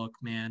bad look,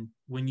 man,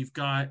 when you've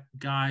got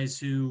guys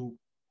who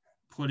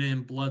put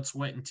in blood,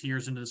 sweat, and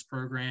tears into this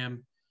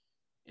program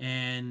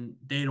and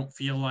they don't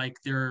feel like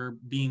they're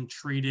being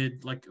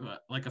treated like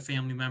a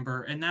family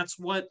member. And that's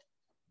what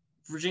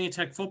Virginia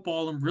Tech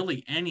football and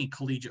really any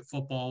collegiate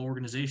football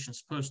organization is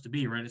supposed to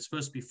be, right? It's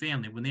supposed to be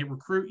family. When they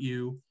recruit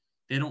you,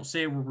 they don't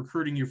say we're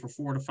recruiting you for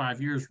 4 to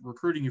 5 years. We're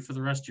recruiting you for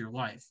the rest of your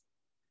life.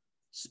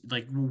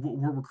 Like,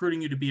 we're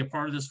recruiting you to be a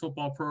part of this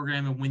football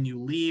program. And when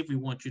you leave, we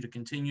want you to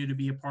continue to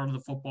be a part of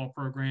the football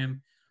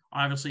program.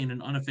 Obviously, in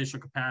an unofficial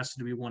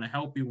capacity, we want to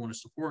help you, we want to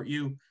support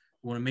you.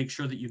 We want to make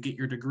sure that you get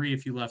your degree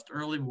if you left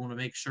early. We want to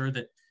make sure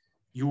that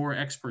your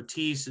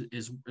expertise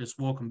is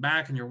welcome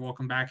back and you're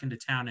welcome back into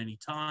town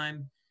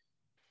anytime.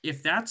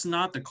 If that's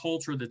not the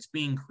culture that's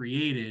being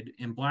created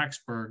in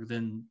Blacksburg,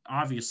 then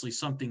obviously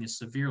something is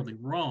severely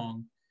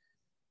wrong.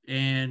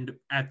 And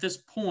at this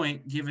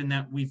point, given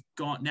that we've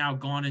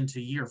gone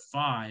into year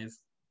 5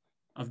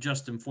 of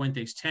Justin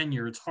Fuente's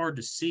tenure, it's hard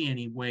to see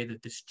any way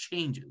that this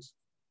changes.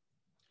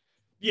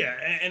 Yeah,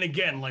 and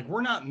again, like,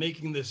 we're not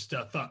making this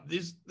stuff up.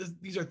 These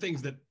are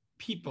things that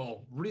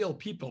real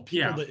people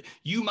that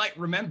you might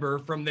remember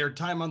from their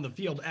time on the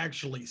field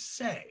actually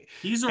say.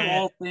 These are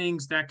all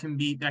things that can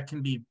be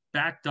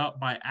backed up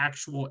by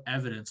actual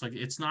evidence. Like,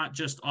 it's not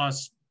just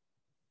us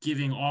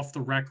giving off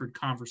the record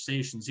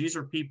conversations. These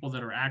are people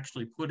that are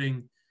actually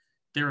putting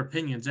their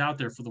opinions out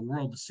there for the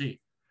world to see.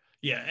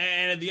 Yeah.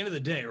 And at the end of the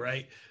day,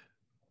 right,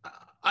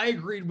 I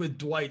agreed with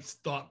Dwight's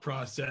thought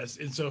process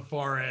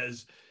insofar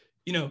as,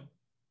 you know,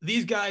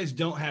 these guys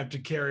don't have to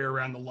carry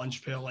around the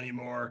lunch pail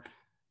anymore.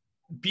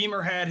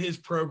 Beamer had his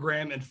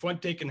program and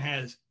Fuente can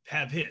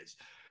have his,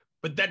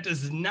 but that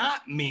does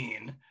not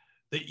mean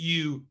that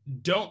you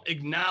don't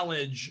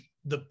acknowledge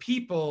the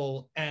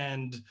people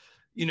and,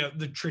 you know,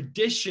 the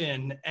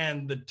tradition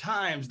and the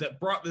times that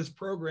brought this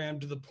program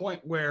to the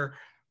point where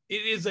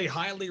it is a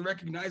highly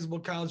recognizable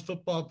college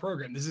football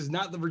program. This is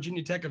not the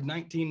Virginia Tech of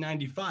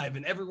 1995,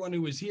 and everyone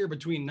who was here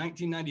between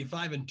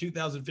 1995 and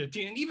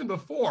 2015, and even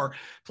before,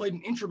 played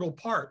an integral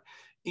part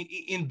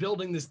in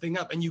building this thing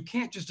up. And you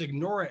can't just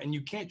ignore it and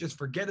you can't just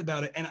forget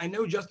about it. And I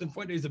know Justin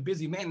Fuente is a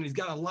busy man and he's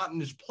got a lot on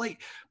his plate,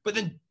 but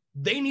then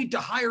they need to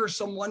hire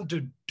someone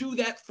to do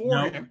that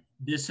for him.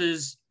 This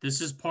is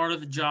part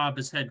of the job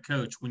as head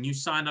coach. When you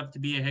sign up to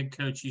be a head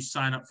coach, you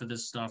sign up for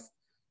this stuff.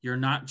 You're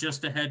not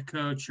just a head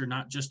coach. You're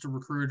not just a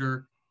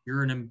recruiter.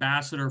 You're an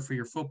ambassador for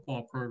your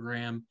football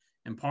program.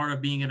 And part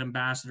of being an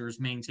ambassador is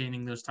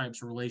maintaining those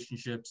types of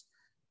relationships,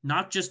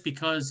 not just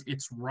because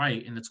it's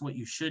right and it's what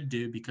you should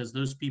do because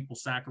those people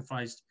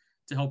sacrificed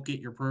to help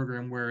get your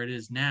program where it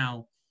is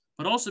now,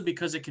 but also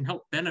because it can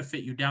help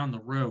benefit you down the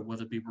road,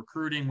 whether it be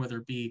recruiting, whether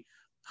it be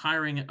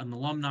hiring an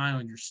alumni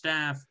on your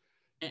staff,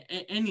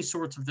 any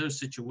sorts of those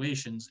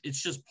situations.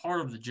 It's just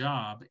part of the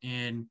job.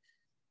 And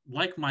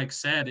like Mike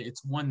said,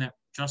 it's one that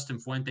Justin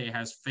Fuente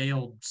has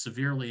failed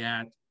severely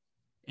at.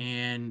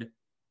 And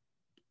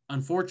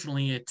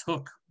unfortunately, it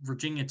took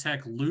Virginia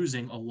Tech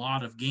losing a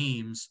lot of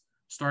games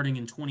starting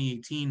in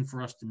 2018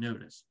 for us to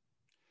notice.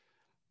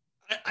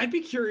 I'd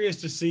be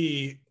curious to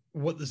see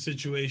what the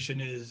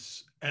situation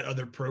is at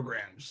other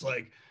programs.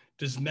 Like,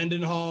 does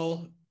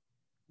Mendenhall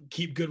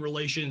keep good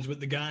relations with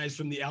the guys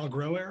from the Al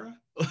Groh era?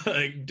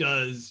 Like,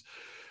 does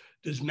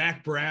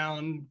Mac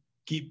Brown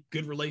keep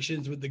good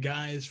relations with the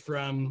guys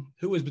from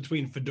who was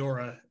between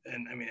Fedora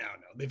and, I mean, I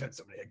don't know. They've had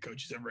so many head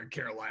coaches over in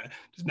Carolina.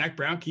 Does Mac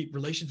Brown keep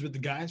relations with the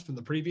guys from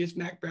the previous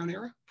Mac Brown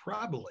era?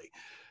 Probably.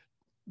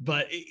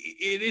 But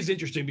it is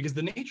interesting because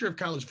the nature of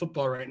college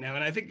football right now,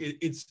 and I think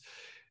it's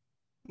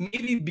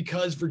maybe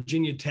because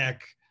Virginia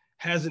Tech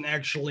hasn't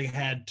actually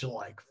had to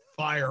like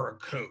fire a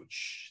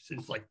coach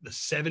since like the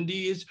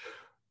 70s,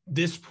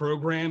 this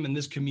program and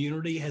this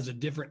community has a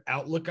different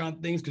outlook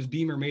on things because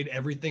Beamer made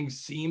everything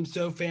seem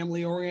so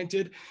family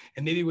oriented.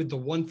 And maybe with the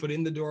 1 foot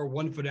in the door,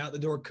 1 foot out the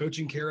door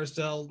coaching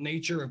carousel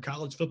nature of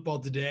college football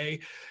today,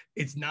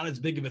 it's not as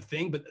big of a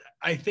thing. But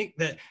I think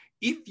that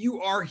if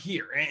you are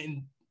here,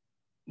 and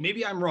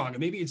maybe I'm wrong, and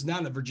maybe it's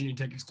not a Virginia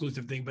Tech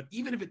exclusive thing, but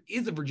even if it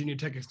is a Virginia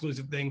Tech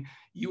exclusive thing,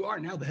 you are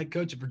now the head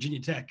coach of Virginia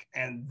Tech.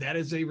 And that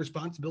is a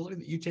responsibility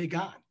that you take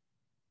on.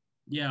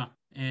 Yeah.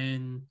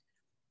 And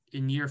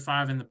in year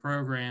 5 in the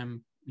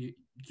program,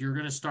 you're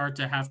going to start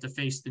to have to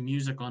face the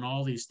music on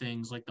all these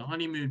things. Like the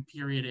honeymoon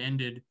period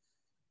ended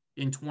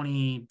in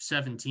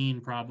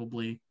 2017,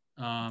 probably,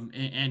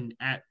 and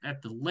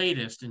at the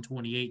latest in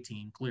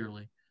 2018,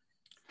 clearly.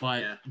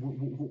 But yeah.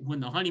 When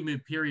the honeymoon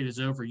period is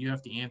over, you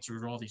have to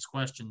answer all these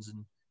questions.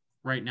 And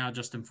right now,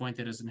 Justin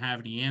Fuente doesn't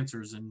have any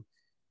answers. And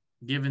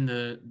given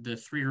the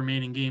 3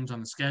 remaining games on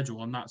the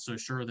schedule, I'm not so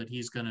sure that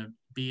he's going to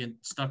be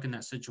stuck in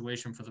that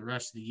situation for the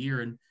rest of the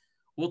year. And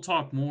we'll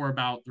talk more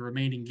about the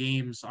remaining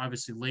games,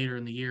 obviously, later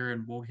in the year,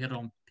 and we'll hit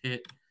on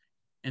Pitt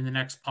in the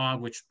next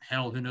pod, which,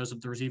 hell, who knows if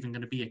there's even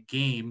going to be a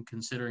game,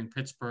 considering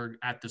Pittsburgh,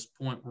 at this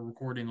point, we're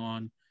recording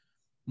on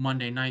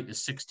Monday night, the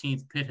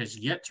 16th. Pitt has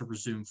yet to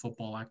resume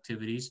football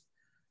activities.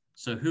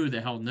 So who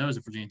the hell knows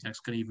if Virginia Tech's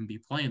going to even be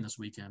playing this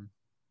weekend.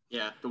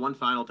 Yeah, the one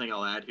final thing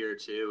I'll add here,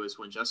 too, is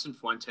when Justin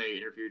Fuente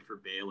interviewed for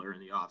Baylor in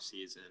the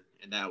offseason,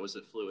 and that was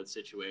a fluid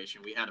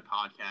situation, we had a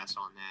podcast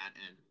on that,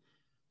 and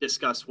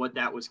discussed what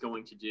that was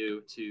going to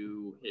do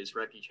to his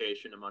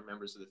reputation among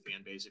members of the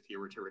fan base if he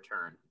were to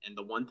return. And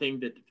the one thing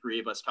that the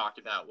 3 of us talked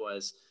about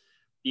was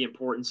the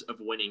importance of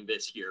winning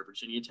this year.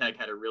 Virginia Tech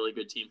had a really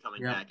good team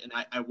coming back. And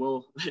I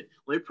will let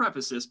me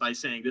preface this by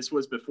saying this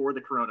was before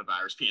the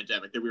coronavirus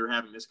pandemic that we were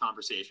having this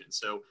conversation.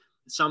 So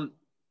some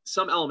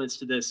elements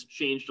to this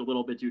changed a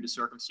little bit due to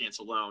circumstance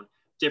alone,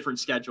 different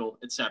schedule,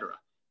 etc.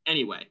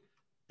 Anyway,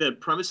 the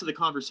premise of the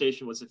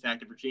conversation was the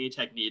fact that Virginia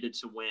Tech needed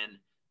to win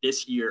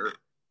this year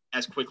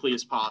as quickly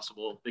as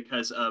possible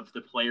because of the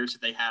players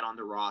that they had on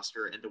the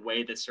roster and the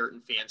way that certain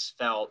fans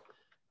felt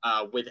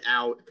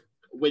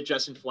with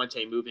Justin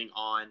Fuente moving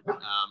on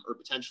or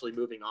potentially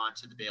moving on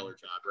to the Baylor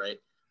job, right?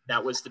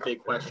 That was the big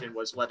question,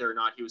 was whether or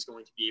not he was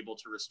going to be able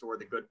to restore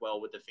the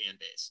goodwill with the fan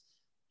base.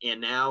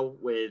 And now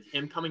with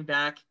him coming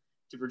back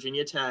to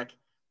Virginia Tech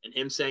and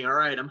him saying, all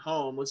right, I'm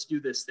home, let's do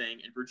this thing,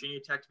 and Virginia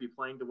Tech to be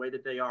playing the way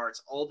that they are,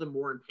 it's all the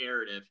more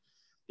imperative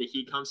that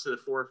he comes to the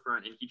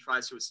forefront and he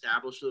tries to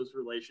establish those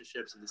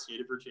relationships in the state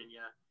of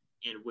Virginia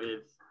and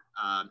with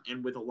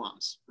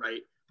alums,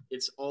 right?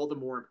 It's all the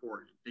more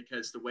important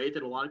because the way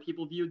that a lot of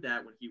people viewed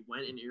that when he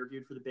went and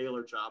interviewed for the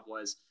Baylor job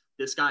was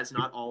this guy's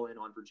not all in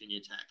on Virginia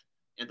Tech.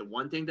 And the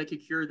one thing that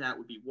could cure that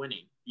would be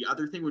winning. The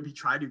other thing would be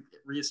try to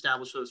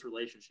reestablish those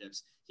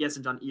relationships. He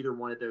hasn't done either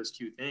one of those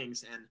 2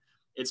 things. And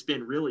it's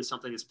been really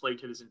something that's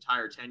plagued him his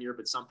entire tenure,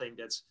 but something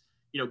that's,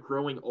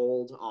 growing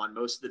old on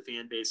most of the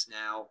fan base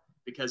now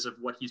because of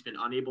what he's been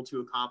unable to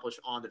accomplish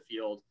on the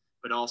field,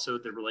 but also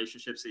the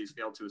relationships that he's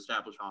failed to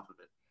establish off of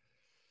it.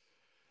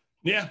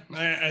 Yeah,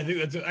 I think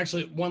that's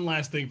actually one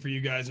last thing for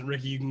you guys. And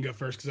Ricky, you can go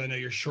first because I know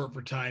you're short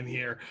for time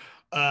here.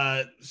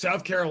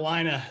 South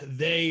Carolina,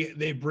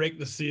 they break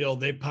the seal.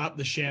 They pop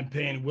the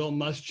champagne. Will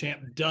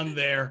Muschamp done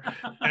there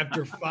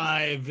after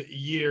 5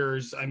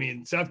 years. I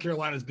mean, South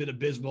Carolina's been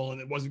abysmal,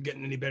 and it wasn't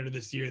getting any better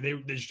this year. They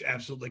just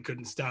absolutely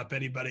couldn't stop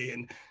anybody.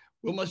 And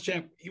Will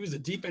Muschamp, he was a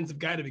defensive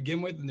guy to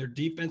begin with, and their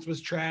defense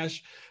was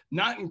trash.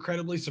 Not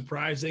incredibly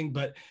surprising,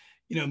 but,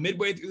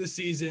 midway through the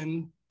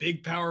season,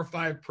 big Power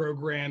 5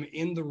 program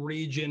in the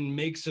region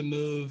makes a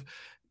move.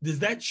 Does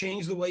that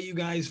change the way you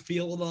guys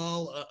feel at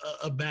all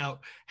about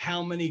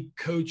how many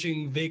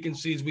coaching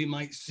vacancies we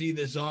might see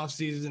this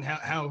offseason and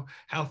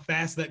how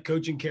fast that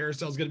coaching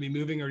carousel is going to be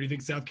moving? Or do you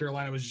think South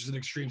Carolina was just an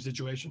extreme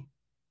situation?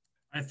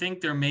 I think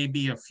there may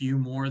be a few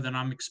more than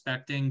I'm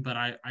expecting, but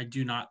I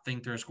do not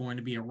think there's going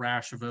to be a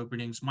rash of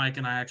openings. Mike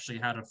and I actually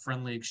had a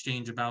friendly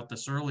exchange about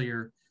this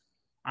earlier.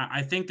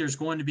 I think there's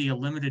going to be a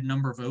limited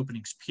number of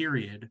openings,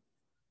 period.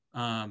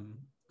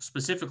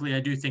 Specifically, I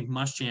do think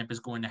Muschamp is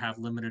going to have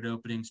limited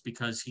openings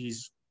because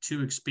he's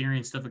too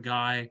experienced of a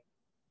guy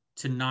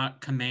to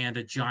not command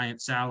a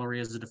giant salary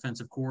as a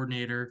defensive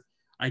coordinator.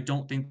 I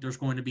don't think there's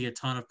going to be a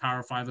ton of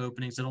Power 5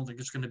 openings. I don't think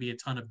there's going to be a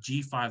ton of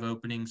G5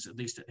 openings, at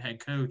least at head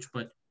coach.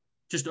 But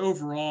just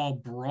overall,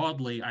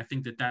 broadly, I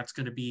think that that's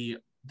going to be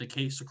the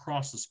case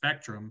across the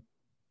spectrum.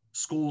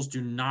 Schools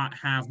do not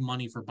have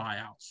money for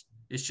buyouts.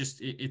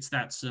 It's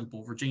that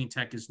simple. Virginia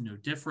Tech is no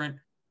different.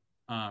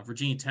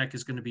 Virginia Tech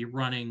is going to be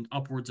running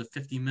upwards of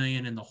 $50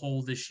 million in the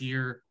hole this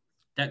year.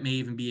 That may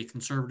even be a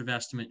conservative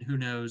estimate. Who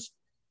knows?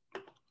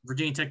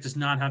 Virginia Tech does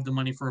not have the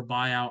money for a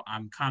buyout.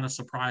 I'm kind of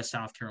surprised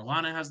South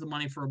Carolina has the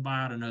money for a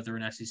buyout. I know they're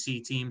an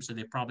SEC team, so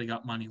they probably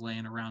got money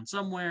laying around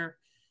somewhere.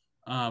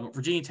 But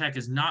Virginia Tech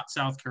is not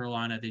South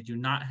Carolina. They do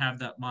not have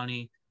that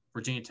money.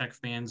 Virginia Tech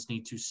fans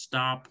need to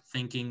stop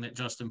thinking that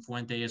Justin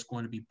Fuente is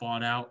going to be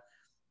bought out.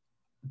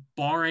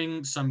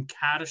 Barring some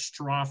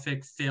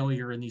catastrophic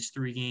failure in these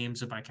 3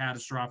 games, and by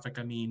catastrophic,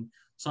 I mean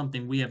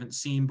something we haven't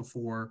seen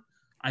before,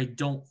 I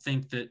don't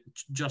think that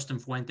Justin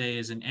Fuente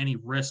is in any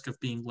risk of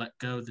being let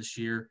go this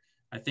year.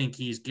 I think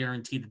he's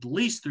guaranteed at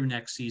least through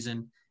next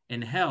season.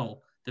 And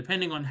hell,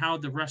 depending on how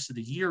the rest of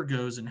the year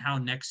goes and how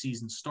next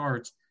season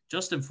starts,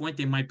 Justin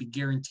Fuente might be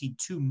guaranteed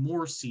 2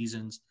 more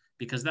seasons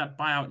because that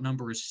buyout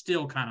number is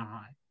still kind of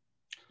high.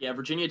 Yeah,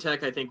 Virginia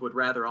Tech, I think, would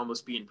rather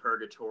almost be in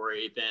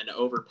purgatory than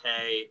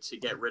overpay to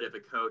get rid of a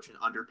coach and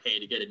underpay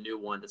to get a new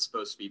one that's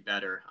supposed to be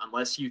better.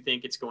 Unless you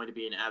think it's going to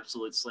be an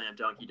absolute slam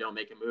dunk, you don't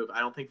make a move.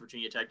 I don't think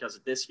Virginia Tech does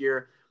it this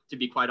year. To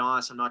be quite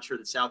honest, I'm not sure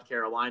that South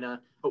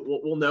Carolina, but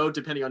we'll know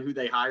depending on who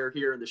they hire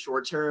here in the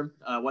short term,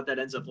 what that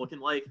ends up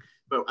looking like.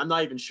 But I'm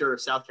not even sure if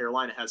South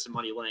Carolina has some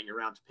money laying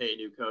around to pay a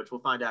new coach. We'll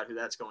find out who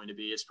that's going to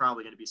be. It's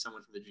probably going to be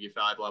someone from the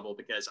G5 level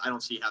because I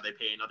don't see how they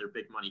pay another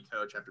big money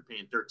coach after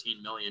paying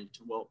 $13 million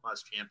to Will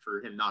Muschamp for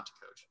him not to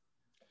coach.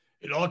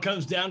 It all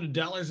comes down to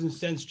dollars and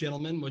cents,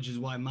 gentlemen, which is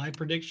why my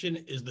prediction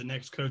is the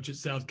next coach at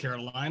South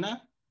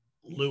Carolina,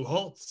 Lou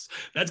Holtz.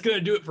 That's going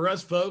to do it for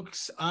us,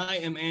 folks. I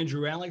am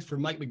Andrew Alex for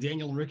Mike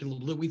McDaniel and Ricky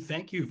LeBlue. We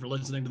thank you for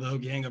listening to the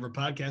Hokie Hangover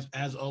Podcast.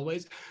 As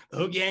always, the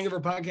Hokie Hangover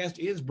Podcast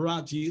is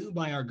brought to you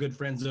by our good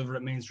friends over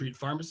at Main Street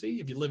Pharmacy.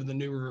 If you live in the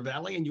New River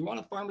Valley and you want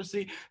a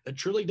pharmacy that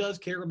truly does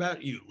care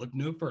about you, look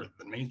no further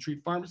than Main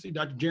Street Pharmacy.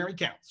 Dr. Jeremy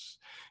Counts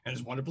and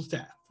his wonderful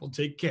staff will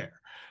take care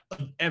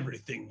of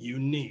everything you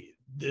need.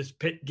 This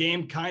Pitt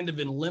game kind of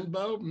in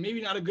limbo.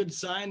 Maybe not a good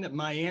sign that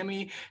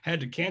Miami had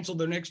to cancel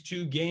their next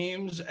 2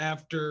 games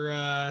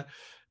after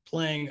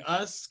playing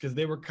us because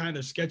they were kind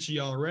of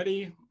sketchy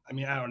already. I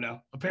mean, I don't know.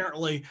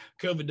 Apparently,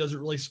 COVID doesn't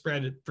really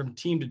spread from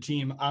team to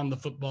team on the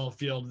football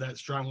field that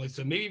strongly.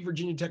 So maybe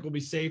Virginia Tech will be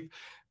safe.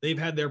 They've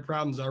had their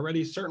problems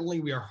already.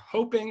 Certainly, we are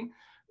hoping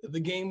that the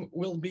game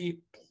will be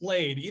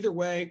played. Either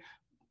way,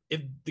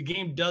 if the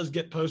game does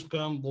get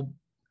postponed,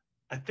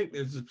 I think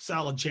there's a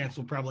solid chance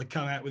we'll probably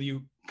come at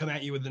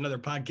you with another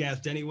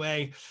podcast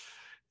anyway.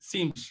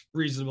 Seems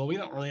reasonable. We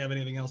don't really have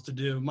anything else to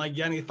do. Mike, you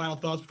got any final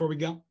thoughts before we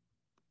go?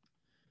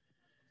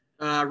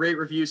 Rate,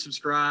 review,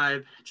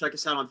 subscribe. Check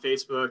us out on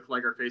Facebook.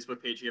 Like our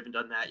Facebook page. If you haven't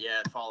done that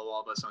yet, follow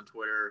all of us on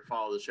Twitter.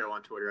 Follow the show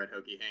on Twitter at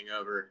Hokie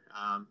Hangover.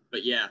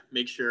 But yeah,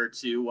 make sure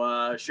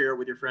to share it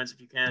with your friends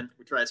if you can.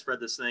 We try to spread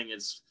this thing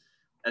as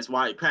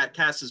wide,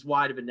 cast as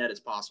wide of a net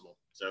as possible.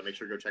 So make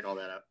sure to go check all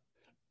that out.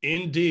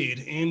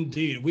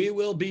 Indeed. We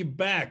will be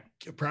back.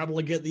 You'll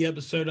probably get the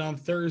episode on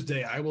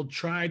Thursday. I will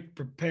try to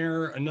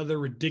prepare another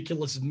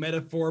ridiculous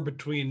metaphor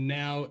between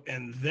now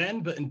and then.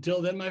 But until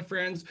then, my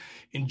friends,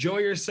 enjoy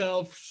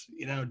yourselves.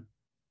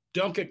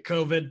 Don't get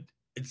COVID.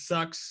 It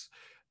sucks.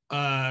 So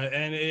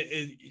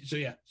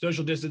yeah,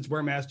 social distance,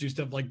 wear masks, do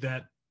stuff like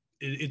that.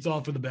 It's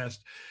all for the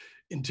best.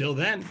 Until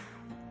then,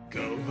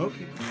 go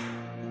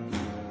Hokie.